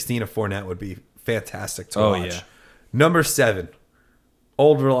full 16 of Fournette would be fantastic to watch. Yeah. Number 7,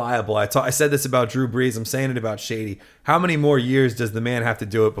 old reliable. I said this about Drew Brees. I'm saying it about Shady. How many more years does the man have to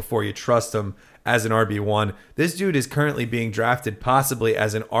do it before you trust him as an RB1? This dude is currently being drafted possibly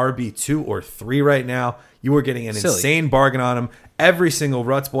as an RB2 or 3 right now. You are getting an insane bargain on him. Every single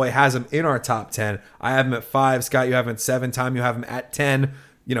Ruts boy has him in our top 10. I have him at 5. Scott, you have him at 7. Tom, you have him at 10.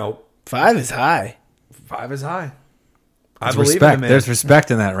 5 is high. 5 is high. There's I believe respect. in the man. There's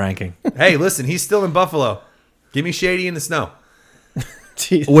respect in that ranking. Hey, listen, he's still in Buffalo. Give me Shady in the snow.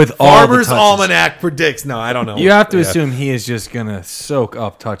 Jeez. With all the Farmer's touches. Almanac predicts. No, I don't know. You have to assume he is just gonna soak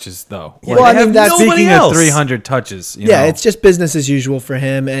up touches, though. Well, I mean, that's nobody speaking else. of 300 touches. It's just business as usual for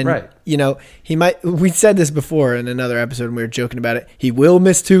him. And, Right. he might, we said this before in another episode when we were joking about it. He will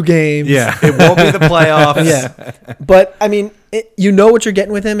miss 2 games. Yeah. It won't be the playoffs. Yeah. But, I mean, what you're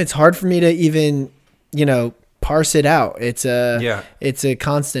getting with him. It's hard for me to even, parse it out. It's a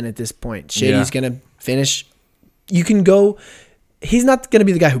constant at this point. Shady's going to finish. You can go. He's not going to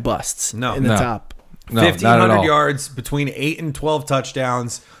be the guy who busts in the top. No, 1,500 yards, between 8 and 12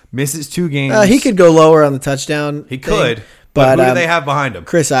 touchdowns, misses 2 games. He could go lower on the touchdown. He could. thing, But who do they have behind him?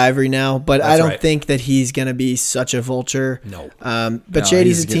 Chris Ivory now. But That's I don't right. think that he's going to be such a vulture. No. But No,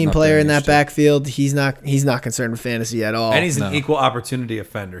 Shady's he's a getting team up player there in that next year. backfield. He's not concerned with fantasy at all. And he's an equal opportunity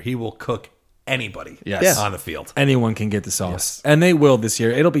offender. He will cook anybody Yes. on the field. Anyone can get the sauce. And they will this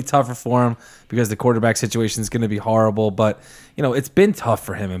year. It'll be tougher for him because the quarterback situation is going to be horrible. But, it's been tough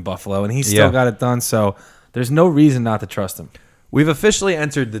for him in Buffalo, and he's still got it done. So there's no reason not to trust him. We've officially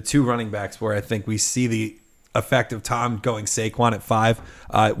entered the 2 running backs where I think we see the effect of Tom going Saquon at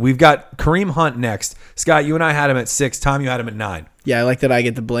 5. We've got Kareem Hunt next. Scott, you and I had him at 6. Tom, you had him at 9. Yeah, I like that I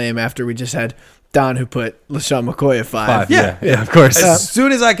get the blame after we just had Don who put LaShawn McCoy at 5. Yeah, of course. As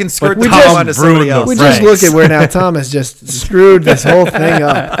soon as I can skirt we Tom just onto somebody ruined the else. We Franks. just look at where now Tom has just screwed this whole thing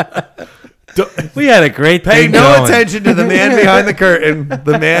up. We had a great Pay thing no going. attention to the man behind the curtain,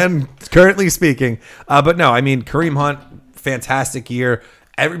 the man currently speaking. But no, I mean, Kareem Hunt, fantastic year.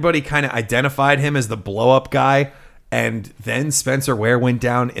 Everybody kind of identified him as the blow-up guy. And then Spencer Ware went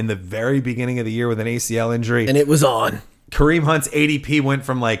down in the very beginning of the year with an ACL injury. And it was on. Kareem Hunt's ADP went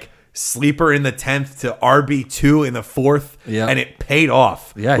from like sleeper in the 10th to RB2 in the 4th. Yeah. And it paid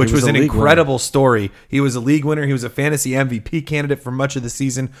off, Yeah, he which was was a an league incredible story. He was a league winner. He was a fantasy MVP candidate for much of the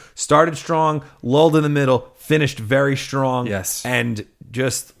season. Started strong, lulled in the middle, finished very strong. Yes. And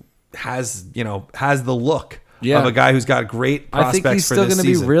just has the look Yeah. of a guy who's got great prospects I think he's for still this going to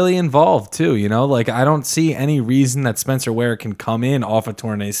be season. really involved too. I don't see any reason that Spencer Ware can come in off a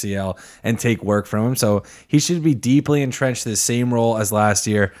torn ACL and take work from him. So he should be deeply entrenched in the same role as last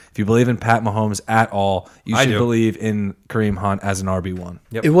year. If you believe in Pat Mahomes at all, you I should do. believe in Kareem Hunt as an RB1.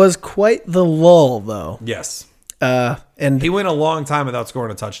 Yep. It was quite the lull, though. Yes. And He went a long time without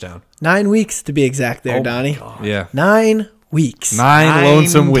scoring a touchdown. 9 weeks to be exact there, Oh my Donnie. God. Yeah. 9 weeks. 9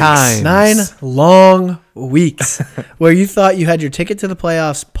 lonesome weeks. times. 9 long weeks where you thought you had your ticket to the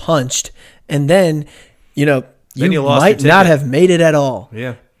playoffs punched, and then, you know, Then you you lost might your not ticket. have made it at all.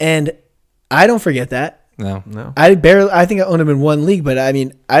 Yeah. And I don't forget that. No. I think I owned him in one league, but I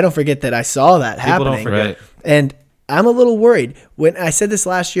mean, I don't forget that I saw that People happening. don't forget. Right. And I'm a little worried. When I said this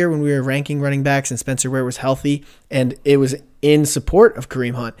last year when we were ranking running backs and Spencer Ware was healthy and it was in support of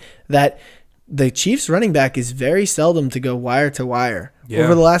Kareem Hunt, that the Chiefs running back is very seldom to go wire to wire. Yeah.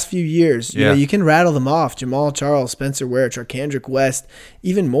 Over the last few years, you Yeah. know, you can rattle them off. Jamal Charles, Spencer Ware, Charkandrick West,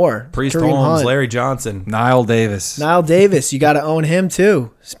 even more. Priest Kareem Holmes, Hunt. Larry Johnson. Niall Davis. Niall Davis, you got to own him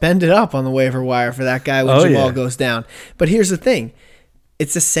too. Spend it up on the waiver wire for that guy when Oh, Jamal yeah. goes down. But here's the thing.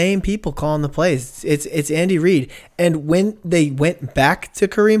 It's the same people calling the plays. It's Andy Reid. And when they went back to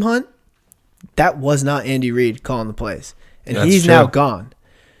Kareem Hunt, that was not Andy Reid calling the plays. And That's he's true. now gone.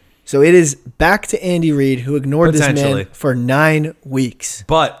 So it is back to Andy Reid, who ignored this Potentially. man for 9 weeks.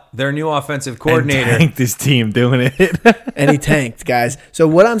 But their new offensive And coordinator. tanked this team doing it. And he tanked, guys. So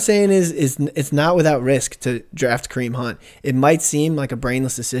what I'm saying is it's not without risk to draft Kareem Hunt. It might seem like a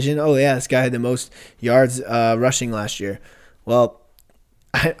brainless decision. Oh, yeah, this guy had the most yards rushing last year. Well,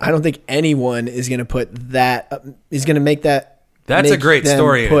 I don't think anyone is going to put that is going to make that. That's a make great them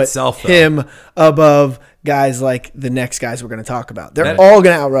story in put itself, though. him above guys like the next guys we're going to talk about. They're That- all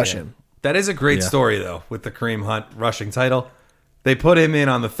going to outrush him. That is a great Yeah. story, though, with the Kareem Hunt rushing title. They put him in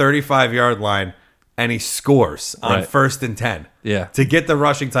on the 35-yard line, and he scores on Right. 1st and 10. Yeah. To get the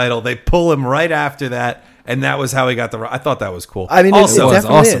rushing title. They pull him right after that, and that was how he got the I thought that was cool. I mean, also, it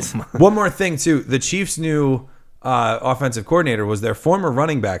definitely awesome. is. one more thing, too. The Chiefs' new offensive coordinator was their former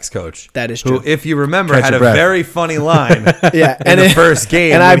running backs coach. That is Who, true. if you remember, Catch had your a breath. very funny line Yeah, in the first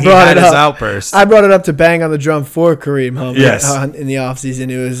game when he had his outburst. I brought it up to bang on the drum for Kareem Hunt Yes. in the offseason.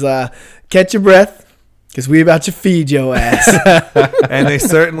 It was catch your breath because we about to feed your ass. And they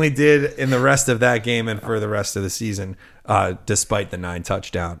certainly did in the rest of that game and for the rest of the season, despite the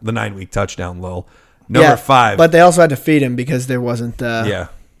 9-week touchdown lull. Number 5. But they also had to feed him because there wasn't yeah.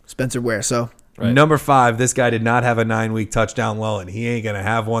 Spencer Ware. So Right. Number 5, this guy did not have a 9-week touchdown lull, and he ain't going to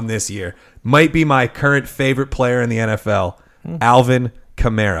have one this year. Might be my current favorite player in the NFL, Alvin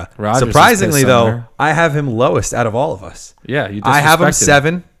Kamara. Rodgers is Surprisingly, pissed though, somewhere. I have him lowest out of all of us. Yeah, you I have him disrespected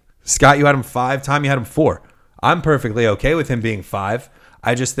 7. Scott, you had him 5. Tom, you had him 4. I'm perfectly okay with him being 5.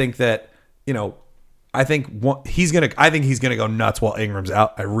 I just think that, I think he's gonna go nuts while Ingram's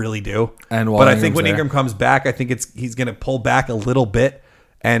out. I really do. And while but I think Ingram's when there. Ingram comes back, I think he's gonna pull back a little bit,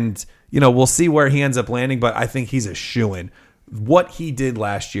 and we'll see where he ends up landing. But I think he's a shoo-in. What he did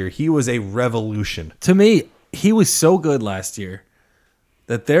last year, he was a revolution. To me, he was so good last year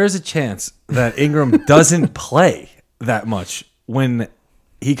that there's a chance that Ingram doesn't play that much when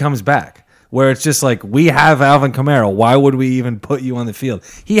he comes back. Where it's just like, we have Alvin Kamara. Why would we even put you on the field?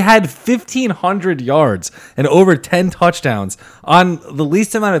 He had 1,500 yards and over 10 touchdowns on the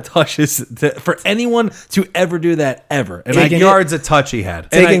least amount of touches for anyone to ever do that ever. And Taking yards a touch he had.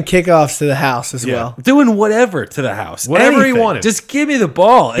 taking kickoffs to the house as well. doing whatever to the house. Whatever he Anything. wanted. Just give me the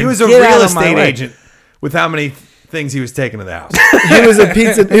ball. He and was a get out real of my estate way. agent with how many things he was taking to the house. He was a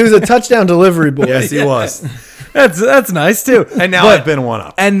pizza. He was a touchdown delivery boy. Yes, he was. That's nice too. And now But- I've been one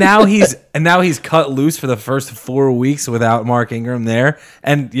up. And now he's cut loose for the first 4 weeks without Mark Ingram there.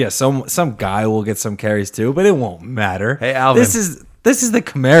 And yeah, some guy will get some carries too, but it won't matter. Hey, Alvin. This is the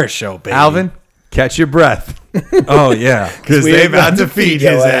Kamara show, baby. Alvin, catch your breath. Oh yeah. Because We they about about to to feed feed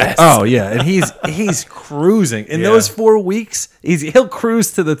your his ass. ass. Oh yeah, and he's cruising in Yeah. those 4 weeks. He'll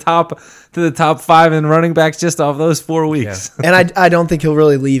cruise to the top 5 in running backs just off those 4 weeks. And I don't think he'll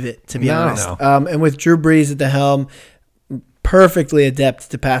really leave it, to be No. honest. No. And with Drew Brees at the helm, perfectly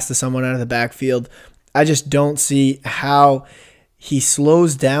adept to pass to someone out of the backfield. I just don't see how he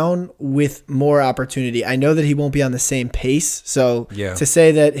slows down with more opportunity. I know that he won't be on the same pace. So Yeah. to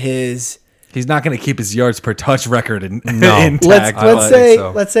say that his He's not going to keep his yards per touch record intact. let's I say think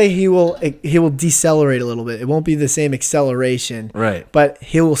so. let's say he will decelerate a little bit. It won't be the same acceleration, Right. But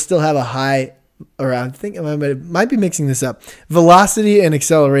he will still have a high. Or I think I might be mixing this up. Velocity and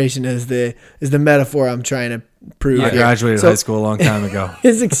acceleration is the metaphor I'm trying to prove. I here. graduated So high school a long time ago.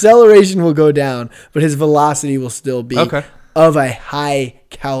 his acceleration will go down, but his velocity will still be Okay. of a high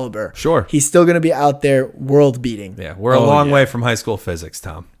caliber. Sure. He's still going to be out there world beating. Yeah, we're a long way from high school physics,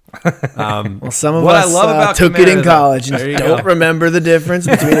 Tom. Well, some of What I us love about took it Kamara, in though- college and There you don't go. remember the difference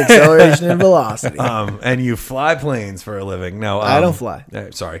between acceleration and velocity. And you fly planes for a living. No, I don't fly.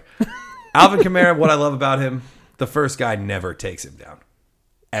 Sorry. Alvin Kamara, what I love about him, the first guy never takes him down.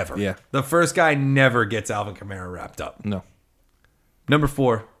 Ever. Yeah. The first guy never gets Alvin Kamara wrapped up. No. Number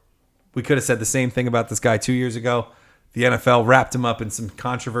 4, we could have said the same thing about this guy 2 years ago. The NFL wrapped him up in some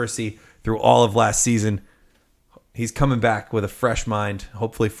controversy through all of last season. He's coming back with a fresh mind,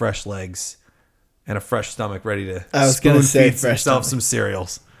 hopefully fresh legs, and a fresh stomach, ready to feed himself some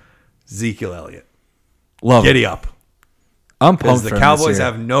cereals. Ezekiel Elliott. Love Giddy it. up. I'm pumped Because for the him Cowboys this year.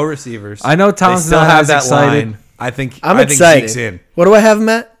 have no receivers. I know Tom's they still not have as that excited. line. I think I'm I think excited. Zeke's in. What do I have him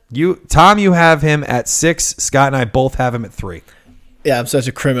at? Tom, you have him at 6. Scott and I both have him at 3. Yeah, I'm such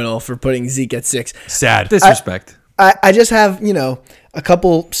a criminal for putting Zeke at 6. Sad. Disrespect. I just have, a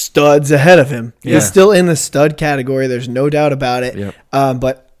couple studs ahead of him. Yeah. He's still in the stud category. There's no doubt about it. Yep.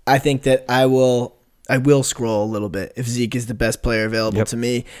 But I think that I will scroll a little bit if Zeke is the best player available to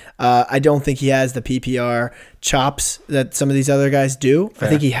me. I don't think he has the PPR chops that some of these other guys do. Fair. I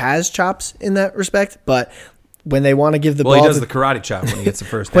think he has chops in that respect, but when they want to give the Well, ball he does to, the karate chop when he gets the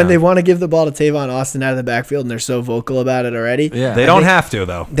first when down. they want to give the ball to Tavon Austin out of the backfield and they're so vocal about it already. Yeah. They don't have to,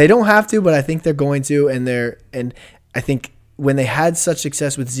 though. They don't have to, but I think they're going to, and I think when they had such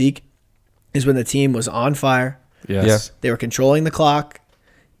success with Zeke is when the team was on fire. Yes. They were controlling the clock.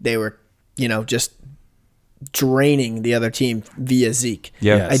 They were, just draining the other team via Zeke.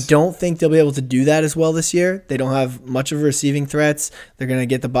 Yeah. Yes. I don't think they'll be able to do that as well this year. They don't have much of receiving threats. They're going to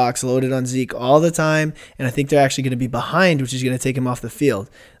get the box loaded on Zeke all the time, and I think they're actually going to be behind, which is going to take him off the field.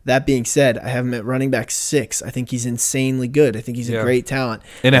 That being said, I have him at running back 6. I think he's insanely good. I think he's a great talent.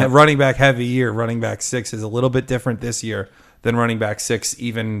 In a running back heavy year, running back 6 is a little bit different this year than running back 6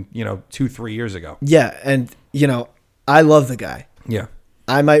 even, 2-3 years ago. Yeah, and, I love the guy. Yeah.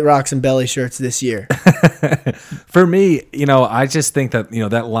 I might rock some belly shirts this year. For me, I just think that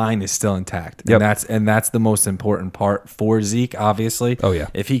that line is still intact, Yep. and that's the most important part for Zeke. Obviously, Oh, yeah.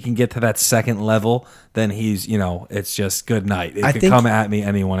 If he can get to that second level, then he's it's just good night. It I could think- come at me,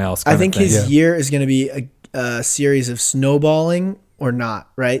 anyone else. I think his Yeah. year is going to be a series of snowballing or not,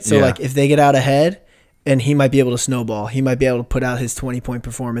 right? So, Yeah. if they get out ahead, and he might be able to snowball. He might be able to put out his 20-point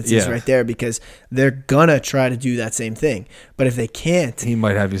performances Yeah. right there because they're going to try to do that same thing. But if they can't, he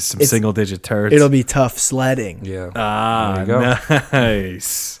might have you some It's- single-digit turds. it'll be tough sledding. Yeah. there There you you go.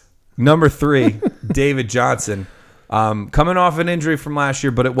 Nice. Number 3, David Johnson. Coming off an injury from last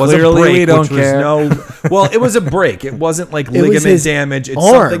year, but it was Clearly a break. we don't which care. it was a break. It wasn't like was ligament his damage. It's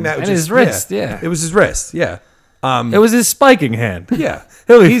arm something that was and just his wrist, yeah. It was his wrist. Yeah. It was his spiking hand. Yeah,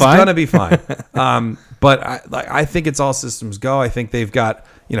 He'll be he's fine. gonna be fine. But I think it's all systems go. I think they've got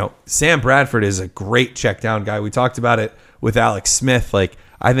Sam Bradford is a great check down guy. We talked about it with Alex Smith.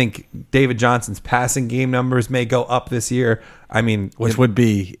 I think David Johnson's passing game numbers may go up this year. I mean, Which would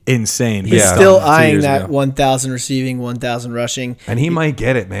be insane. He's based still on 2 eyeing years that ago. 1,000 receiving, 1,000 rushing. and he might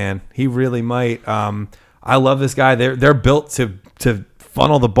get it, man. He really might. I love this guy. They're built to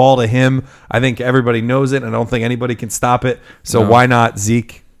funnel the ball to him. I think everybody knows it, and I don't think anybody can stop it. So why not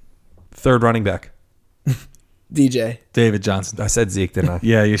Zeke, 3rd running back? DJ. David Johnson. I said Zeke, didn't I?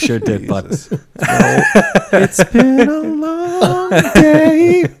 Yeah, you sure did, but It's been a long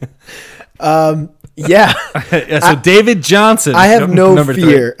day. Yeah. yeah, so David Johnson. I have no number 3.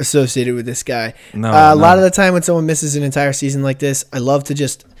 fear associated with this guy. No, A lot none. of the time when someone misses an entire season like this, I love to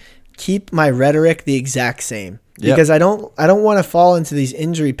just keep my rhetoric the exact same Yep. because I don't want to fall into these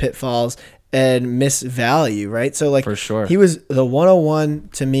injury pitfalls and miss value, right? So For sure. he was the 101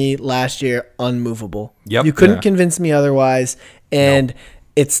 to me last year, unmovable. Yep. You couldn't Yeah. convince me otherwise, and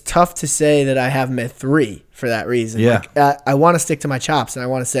it's tough to say that I have him at 3 for that reason. Yeah. I want to stick to my chops, and I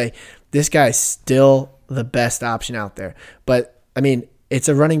want to say this guy's still the best option out there. But I mean, it's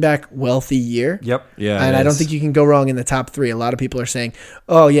a running back wealthy year. Yep. Yeah, And it I don't is. think you can go wrong in the top 3. A lot of people are saying,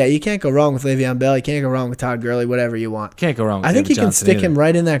 "Oh yeah, you can't go wrong with Le'Veon Bell. You can't go wrong with Todd Gurley. Whatever you want." Can't go wrong with I think David you can Johnson stick either. him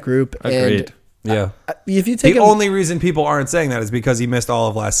right in that group. Agreed. Yeah. And if you take The him only reason people aren't saying that is because he missed all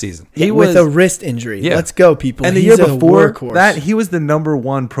of last season. He with was a wrist injury, Yeah. let's go, people. And the He's year a before workhorse. that, he was the number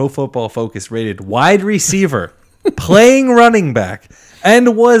 1 Pro Football Focus rated wide receiver, playing running back,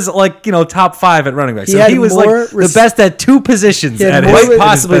 and was top 5 at running back. He So had he was more the best at 2 positions. He had at more- his- Quite Quite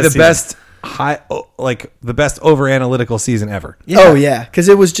possibly the season. best the best over analytical season ever. Oh yeah, because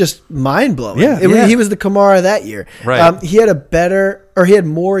it was just mind blowing. Yeah, Yeah, he was the Kamara that year. Right. He had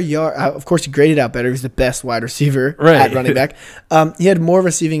more yard. Of course, he graded out better. He was the best wide receiver Right. at running back. He had more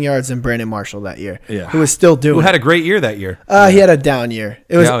receiving yards than Brandon Marshall that year. Yeah. who was still doing. Who had a great year that year? He had a down year.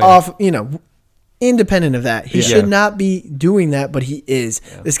 It was Yeah, oh, yeah. off. Independent of that, he Yeah. should not be doing that, but he is.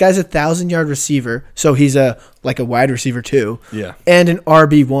 This guy's a 1,000-yard receiver, so he's a wide receiver too. Yeah. and an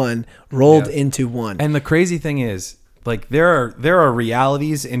RB1 rolled Yeah. into one. And the crazy thing is, there are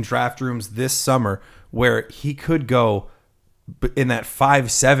realities in draft rooms this summer where he could go in that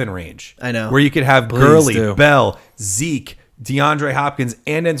 5-7 range. I know. Where you could have Please Gurley, do. Bell, Zeke, DeAndre Hopkins,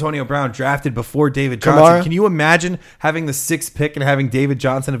 and Antonio Brown drafted before David Johnson. Kamara? Can you imagine having the 6th pick and having David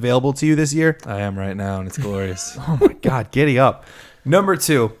Johnson available to you this year? I am right now, and it's glorious. Oh my God, giddy up. Number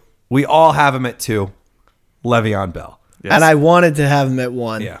 2, we all have him at 2, Le'Veon Bell. Yes. And I wanted to have him at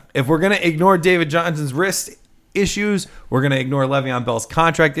 1. Yeah. If we're going to ignore David Johnson's wrist issues, we're going to ignore Le'Veon Bell's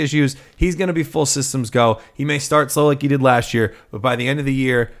contract issues. He's going to be full systems go. He may start slow like he did last year, but by the end of the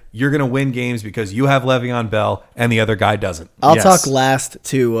year, you're going to win games because you have Le'Veon Bell and the other guy doesn't. I'll Yes. talk last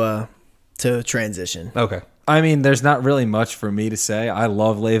to transition. Okay. I mean, there's not really much for me to say. I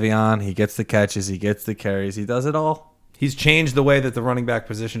love Le'Veon. He gets the catches. He gets the carries. He does it all. He's changed the way that the running back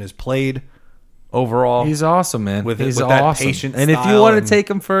position is played overall. He's awesome, man. He's with that awesome. patient and if you style want to and- take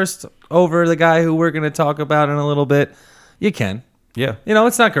him first over the guy who we're going to talk about in a little bit, you can. Yeah. You know,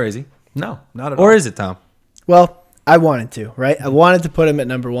 it's not crazy. No, not at all. Or is it, Tom? Well, I wanted to, right? I wanted to put him at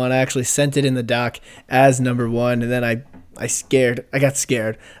number 1. I actually sent it in the doc as number 1, and then I got scared.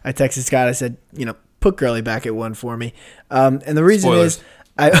 I texted Scott. I said, put Gurley back at 1 for me. And the reason Spoilers. is,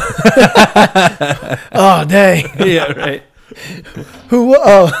 oh dang, Yeah, right.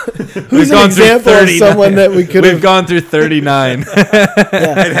 who's an example of someone that we could We've have? gone through 39.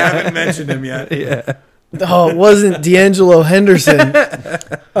 I haven't mentioned him yet. Yeah. Oh, it wasn't D'Angelo Henderson.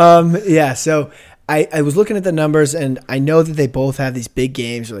 So I was looking at the numbers, and I know that they both have these big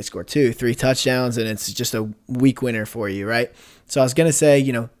games where they score 2, 3 touchdowns, and it's just a week winner for you, right? So I was going to say,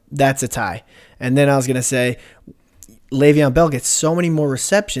 that's a tie. And then I was going to say Le'Veon Bell gets so many more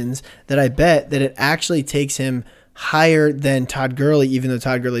receptions that I bet that it actually takes him higher than Todd Gurley, even though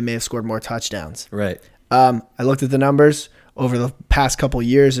Todd Gurley may have scored more touchdowns. Right. I looked at the numbers over the past couple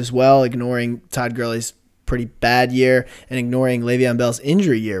years as well, ignoring Todd Gurley's pretty bad year and ignoring Le'Veon Bell's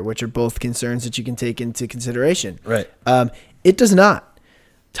injury year, which are both concerns that you can take into consideration. Right. It does not.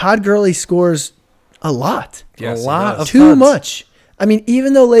 Todd Gurley scores a lot. Yes, a he lot does. of Too tuds. much. I mean,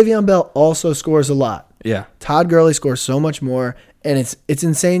 even though Le'Veon Bell also scores a lot, Yeah. Todd Gurley scores so much more, and it's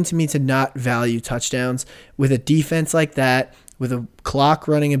insane to me to not value touchdowns with a defense like that, with a clock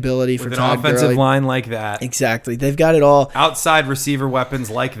running ability for With an Todd offensive Gurley. line like that. Exactly. They've got it all. Outside receiver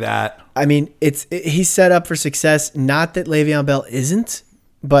weapons like that. I mean, he's set up for success. Not that Le'Veon Bell isn't,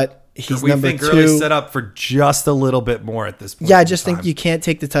 but he's we number think 2. Gurley's set up for just a little bit more at this point. Yeah, I in just time. think you can't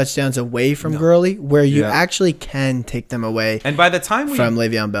take the touchdowns away from Gurley, where you Yeah. actually can take them away And by the time we from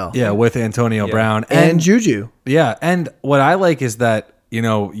Le'Veon Bell. Yeah, with Antonio Brown. And Juju. Yeah, and what I like is that, you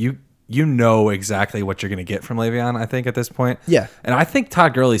know exactly what you're going to get from Le'Veon, I think, at this point. Yeah. And I think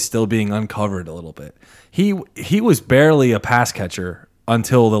Todd Gurley's still being uncovered a little bit. He was barely a pass catcher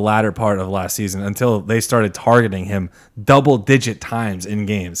until the latter part of last season, until they started targeting him double-digit times in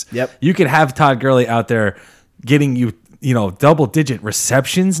games. Yep. You could have Todd Gurley out there getting you double-digit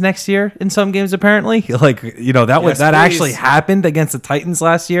receptions next year in some games, apparently. Like, that Yes, that please. actually happened against the Titans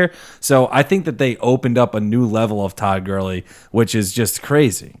last year. So I think that they opened up a new level of Todd Gurley, which is just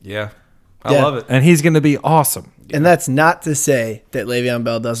crazy. Yeah. I Yeah. love it. And he's going to be awesome. And that's not to say that Le'Veon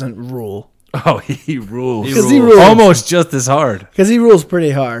Bell doesn't rule. Oh, he rules. Because he rules. Almost just as hard. Because he rules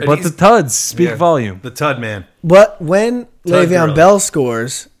pretty hard. But the Tuds speak volume. The Tud man. But when Todd Le'Veon Gurley. Bell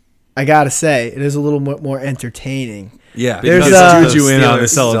scores, I got to say, it is a little more entertaining. Yeah. There's, Because Juju in on the Steelers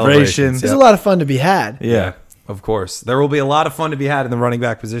celebration. celebrations. There's a lot of fun to be had. Yeah. Of course. There will be a lot of fun to be had in the running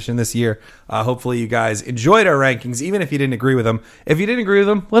back position this year. Hopefully you guys enjoyed our rankings, even if you didn't agree with them. If you didn't agree with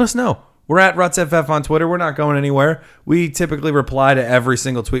them, let us know. We're at RutsFF on Twitter. We're not going anywhere. We typically reply to every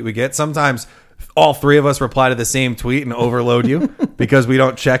single tweet we get. Sometimes all 3 of us reply to the same tweet and overload you because we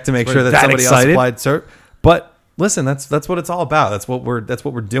don't check to make sure that that somebody excited. else replied. But listen, that's what it's all about. That's what we're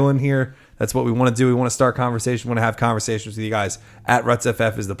doing here. That's what we want to do. We want to start conversation. We want to have conversations with you guys. At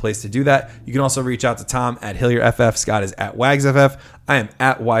RutsFF is the place to do that. You can also reach out to Tom at HillierFF. Scott is at WagsFF. I am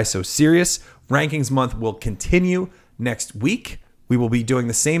at Why So Serious. Rankings month will continue next week. We will be doing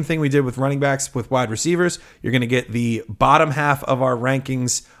the same thing we did with running backs with wide receivers. You're going to get the bottom half of our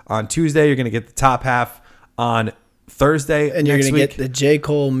rankings on Tuesday. You're going to get the top half on Thursday. And you're going to get the J.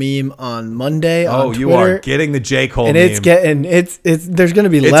 Cole meme on Monday on Twitter. you are getting the J. Cole and meme. it's getting there's going to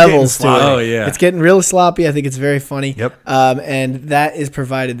be It's levels to getting it. sloppy. Oh, yeah. It's getting real sloppy. I think it's very funny. Yep. And that is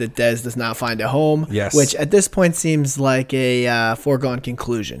provided that Dez does not find a home. Yes. Which at this point seems like a foregone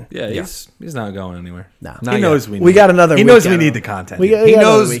conclusion. Yeah, he's not going anywhere. No. Not He yet. knows We got another He week knows out we of need him. the content. We got He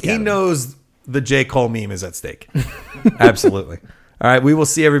another knows. week He out of him. knows the J. Cole meme is at stake. Absolutely. All right. We will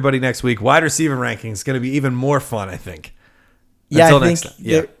see everybody next week. Wide receiver rankings is going to be even more fun, I think. Yeah, Until I next think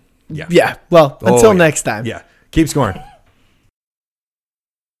time. Yeah. Yeah. Well, Oh, until yeah. next time. Yeah. Keep scoring.